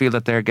you feel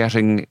that they're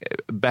getting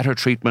better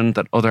treatment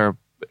than other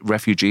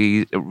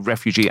refugee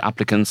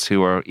applicants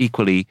who are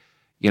equally,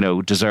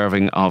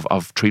 deserving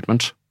of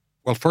treatment?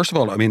 Well, first of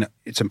all,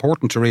 it's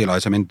important to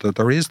realise, that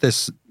there is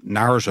this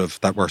narrative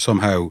that we're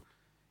somehow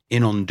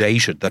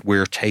inundated, that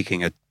we're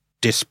taking a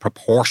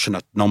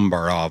disproportionate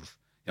number of,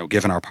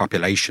 given our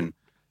population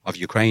of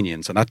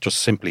Ukrainians, and that just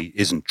simply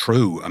isn't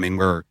true.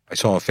 I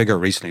saw a figure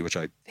recently, which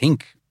I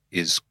think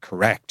is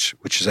correct,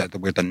 which is that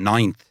we're the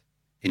 9th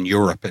in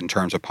Europe in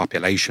terms of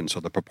population. So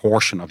the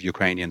proportion of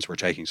Ukrainians we're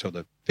taking, so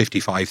the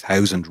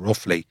 55,000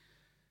 roughly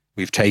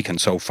we've taken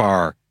so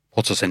far,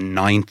 puts us in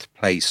 9th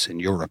place in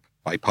Europe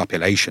by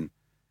population.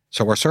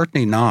 So we're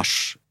certainly not,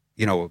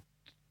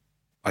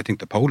 I think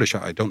the Polish,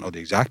 I don't know the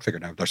exact figure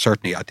now, they're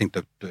certainly, I think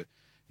the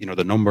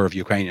number of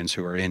Ukrainians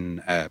who are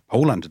in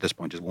Poland at this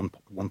point is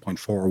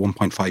 1.4 or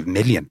 1.5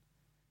 million.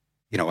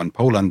 And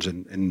Poland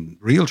in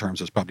real terms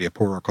is probably a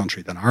poorer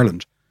country than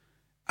Ireland.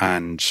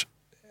 And,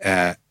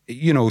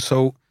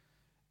 so,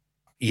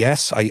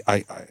 Yes, I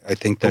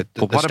think that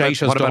But the state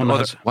has done...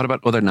 what about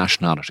other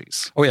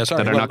nationalities? Oh, yeah,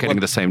 sorry. That are not getting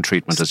the same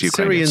treatment as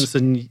Ukrainians?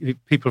 Syrians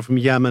and people from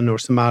Yemen or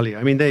Somalia.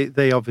 I mean,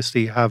 they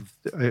obviously have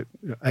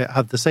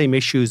the same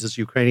issues as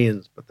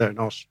Ukrainians, but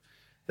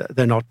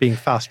they're not being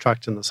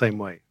fast-tracked in the same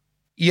way.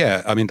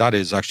 Yeah, I mean, that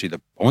is actually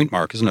the point,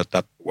 Mark, isn't it?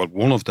 That, well,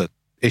 one of the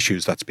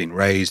issues that's been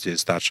raised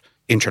is that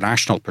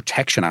international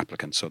protection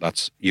applicants, so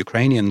that's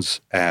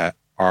Ukrainians,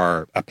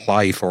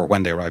 apply for,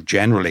 when they arrive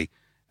generally,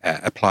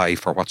 apply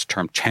for what's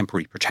termed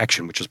temporary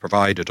protection, which is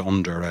provided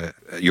under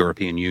a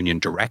European Union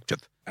directive.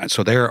 And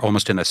so they're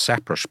almost in a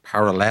separate,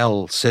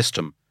 parallel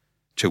system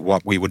to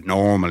what we would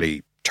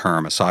normally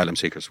term asylum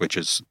seekers, which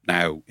is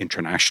now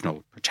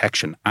international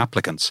protection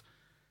applicants.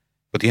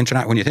 But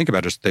when you think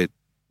about it, the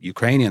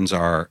Ukrainians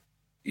are,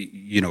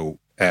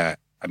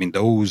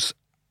 those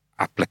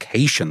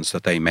applications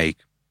that they make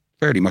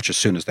fairly much as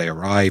soon as they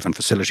arrive, and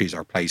facilities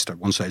are placed. At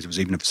one stage, there was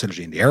even a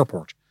facility in the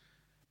airport.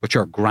 But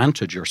you're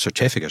granted your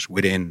certificate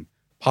within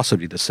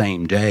possibly the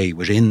same day,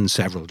 within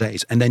several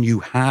days, and then you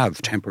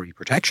have temporary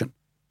protection.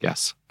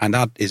 Yes. And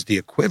that is the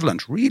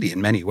equivalent, really,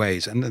 in many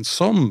ways, and in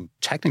some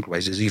technical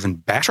ways is even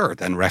better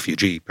than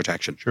refugee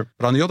protection. Sure.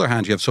 But on the other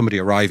hand, you have somebody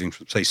arriving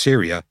from, say,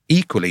 Syria,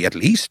 equally at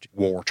least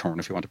war-torn,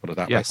 if you want to put it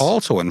that way,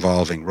 also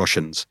involving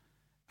Russians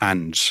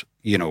and,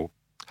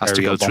 has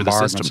to go through the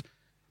system.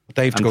 But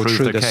they have to go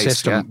through the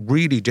system, yeah.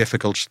 Really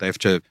difficult. They have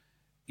to,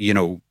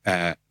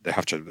 they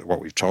have to,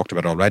 what we've talked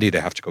about already, they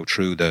have to go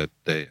through the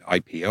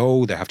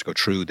IPO, they have to go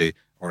through the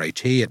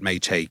RAT.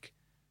 It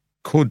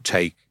could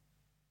take,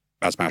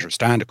 as matters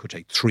stand, it could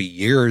take 3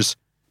 years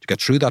to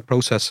get through that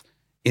process.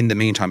 In the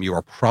meantime, you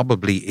are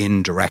probably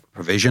in direct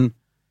provision,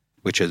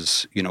 which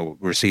is,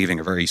 receiving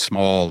a very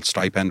small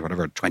stipend,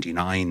 whatever,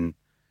 29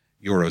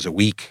 euros a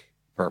week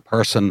per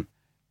person,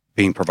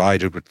 being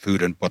provided with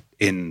food, but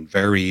in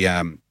very,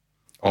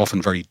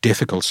 often very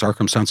difficult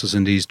circumstances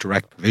in these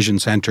direct provision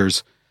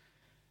centres.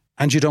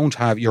 And you don't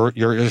have,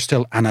 you're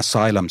still an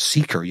asylum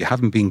seeker. You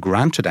haven't been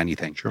granted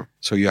anything. Sure.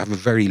 So you have a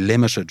very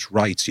limited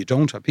rights. You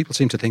don't have, people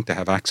seem to think they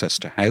have access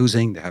to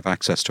housing, they have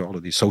access to all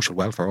of these social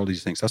welfare, all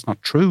these things. That's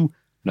not true.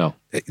 No.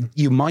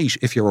 You might,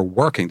 if you were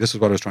working, this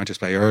is what I was trying to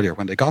say earlier,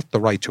 when they got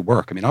the right to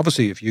work. I mean,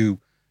 obviously, if you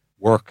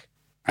work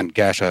and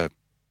get a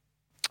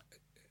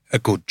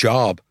good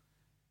job,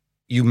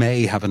 you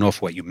may have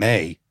enough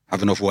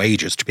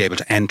wages to be able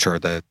to enter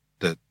the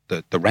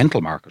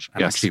rental market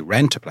and actually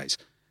rent a place.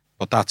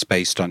 But that's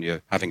based on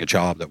you having a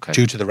job that,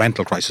 due to the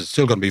rental crisis, it's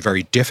still going to be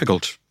very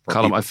difficult.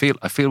 Colm,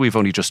 I feel we've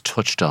only just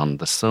touched on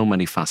there's so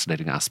many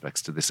fascinating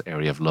aspects to this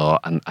area of law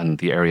and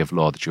the area of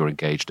law that you're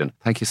engaged in.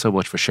 Thank you so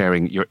much for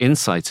sharing your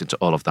insights into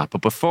all of that.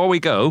 But before we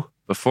go,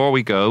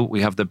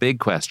 we have the big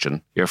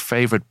question. Your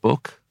favourite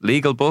book,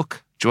 legal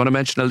book? Do you want to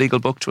mention a legal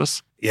book to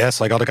us? Yes,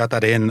 I got to get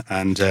that in,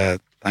 and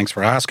thanks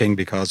for asking,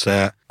 because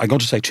I'm going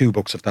to say 2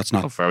 books if that's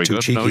not very too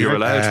good. cheeky. No, you're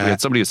allowed. We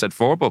had somebody who said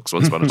 4 books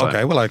once upon a time.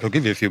 Okay, well, I could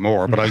give you a few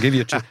more, but I'll give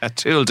you 2.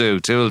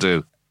 Two'll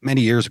do.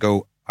 Many years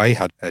ago, I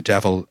had a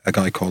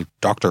guy called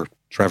Dr.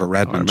 Trevor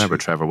Redmond. I remember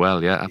Trevor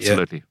well, yeah,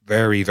 absolutely. Yeah,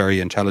 very, very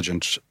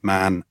intelligent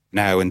man,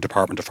 now in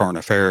Department of Foreign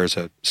Affairs,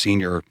 a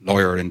senior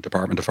lawyer in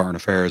Department of Foreign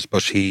Affairs,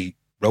 but he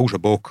wrote a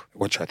book,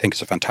 which I think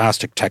is a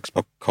fantastic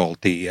textbook,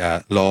 called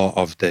The Law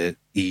of the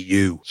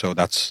EU. So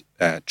that's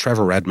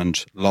Trevor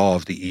Redmond, Law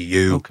of the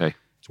EU. Okay.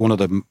 It's one of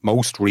the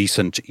most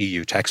recent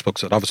EU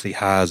textbooks. It obviously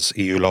has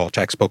EU law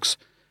textbooks.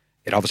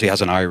 It obviously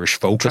has an Irish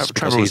focus.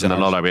 Trevor was in the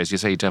law library, as you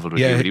say, he devilled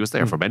with you, but he was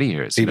there for many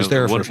years. He was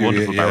there for a few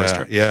wonderful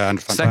barrister. Yeah,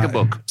 and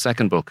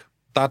Second book.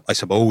 That, I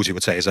suppose you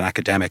would say, is an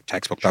academic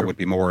textbook. That would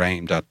be more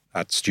aimed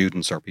at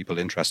students or people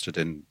interested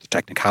in the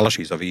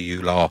technicalities of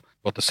EU law.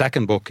 But the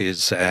second book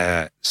is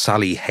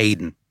Sally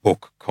Hayden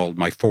book called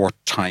My Fourth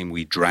Time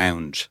We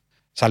Drowned.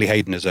 Sally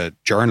Hayden is a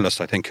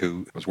journalist, I think,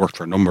 who has worked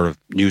for a number of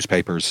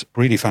newspapers.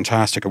 Really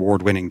fantastic,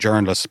 award-winning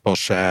journalist, but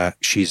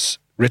she's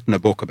written a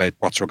book about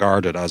what's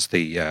regarded as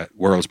the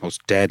world's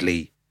most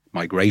deadly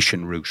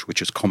migration route,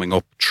 which is coming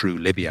up through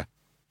Libya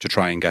to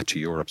try and get to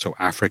Europe. So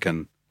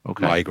African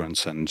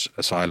migrants and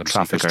asylum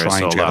seekers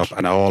trying to get up,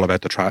 and all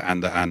about the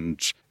and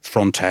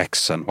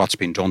Frontex and what's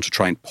been done to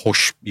try and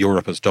push,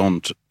 Europe has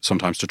done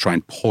sometimes to try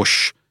and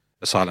push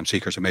asylum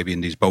seekers who may be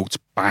in these boats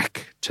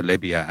back to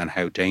Libya, and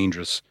how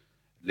dangerous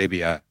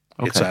Libya.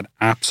 It's an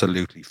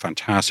absolutely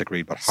fantastic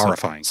read, but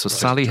horrifying. So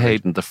Sally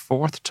Hayden, The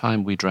Fourth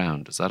Time We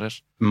Drowned, is that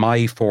it?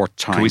 My Fourth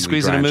Time. Can we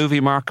squeeze in a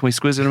movie, Mark? Can we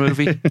squeeze in a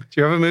movie? Do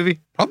you have a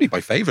movie? Probably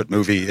my favourite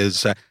movie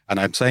is,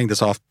 and I'm saying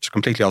this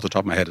completely off the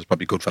top of my head, is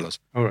probably Goodfellas.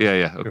 Oh, right.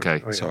 Yeah,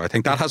 okay. Oh, yeah. So I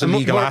think that has a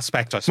legal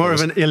aspect, I suppose. More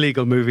of an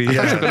illegal movie. I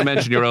thought you were going to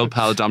mention your old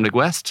pal Dominic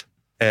West.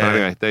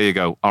 Anyway, there you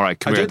go. All right,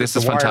 come here. This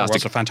is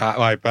fantastic.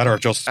 I better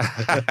just.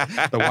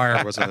 The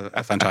Wire was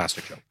a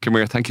fantastic show. Come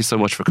here. Thank you so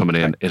much for coming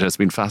in. It has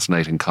been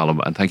fascinating,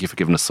 Colm, and thank you for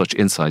giving us such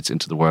insights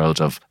into the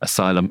world of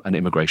asylum and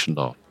immigration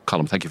law.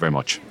 Colm, thank you very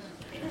much.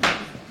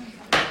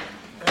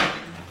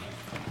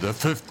 The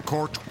Fifth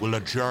Court will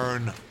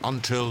adjourn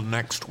until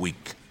next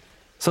week.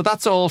 So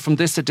that's all from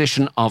this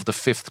edition of The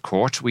Fifth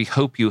Court. We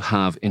hope you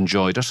have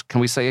enjoyed it.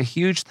 Can we say a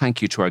huge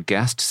thank you to our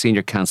guest,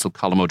 Senior Counsel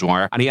Colm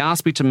O'Dwyer. And he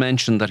asked me to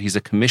mention that he's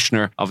a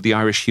commissioner of the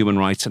Irish Human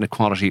Rights and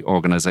Equality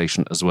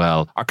Organisation as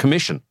well.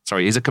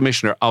 He's a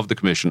commissioner of the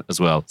Commission as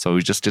well. So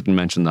we just didn't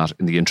mention that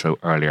in the intro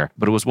earlier.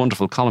 But it was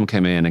wonderful. Colm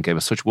came in and gave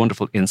us such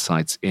wonderful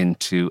insights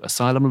into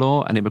asylum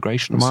law and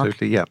immigration, Mark.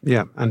 Absolutely,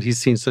 yeah. And he's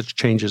seen such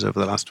changes over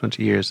the last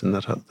 20 years in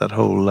that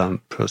whole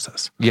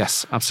process.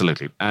 Yes,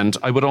 absolutely. And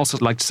I would also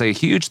like to say a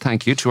huge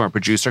thank you to our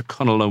producer,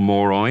 Conal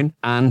O'Moroyne,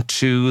 and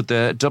to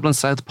the Dublin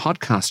South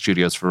Podcast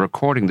Studios for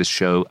recording this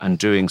show and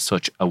doing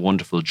such a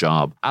wonderful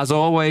job. As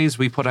always,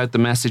 we put out the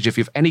message, if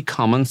you have any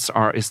comments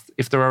or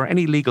if there are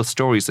any legal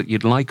stories that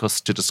you'd like us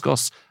to discuss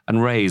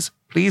and raise,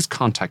 please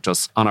contact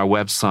us on our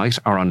website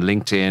or on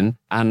LinkedIn.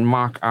 And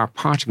Mark, our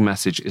parting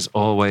message is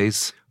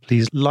always,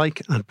 please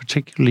like and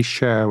particularly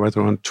share,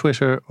 whether on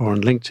Twitter or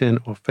on LinkedIn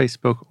or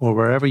Facebook or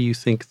wherever you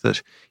think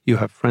that you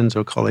have friends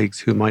or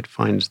colleagues who might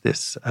find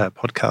this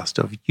podcast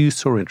of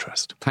use or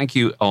interest. Thank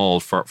you all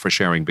for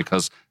sharing,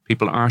 because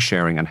people are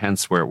sharing, and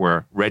hence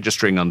we're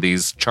registering on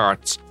these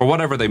charts for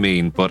whatever they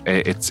mean. But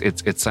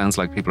it sounds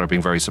like people are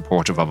being very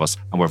supportive of us,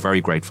 and we're very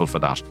grateful for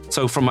that.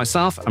 So from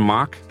myself and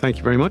Mark, thank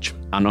you very much.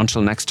 And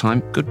until next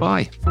time,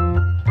 goodbye.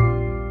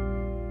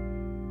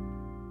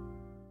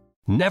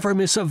 Never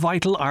miss a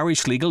vital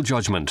Irish legal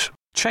judgment.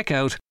 Check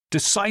out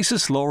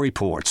Decisis Law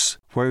Reports,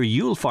 where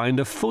you'll find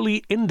a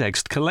fully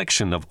indexed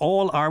collection of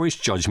all Irish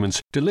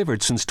judgments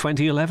delivered since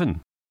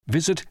 2011.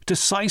 Visit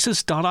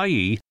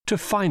decisis.ie to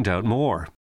find out more.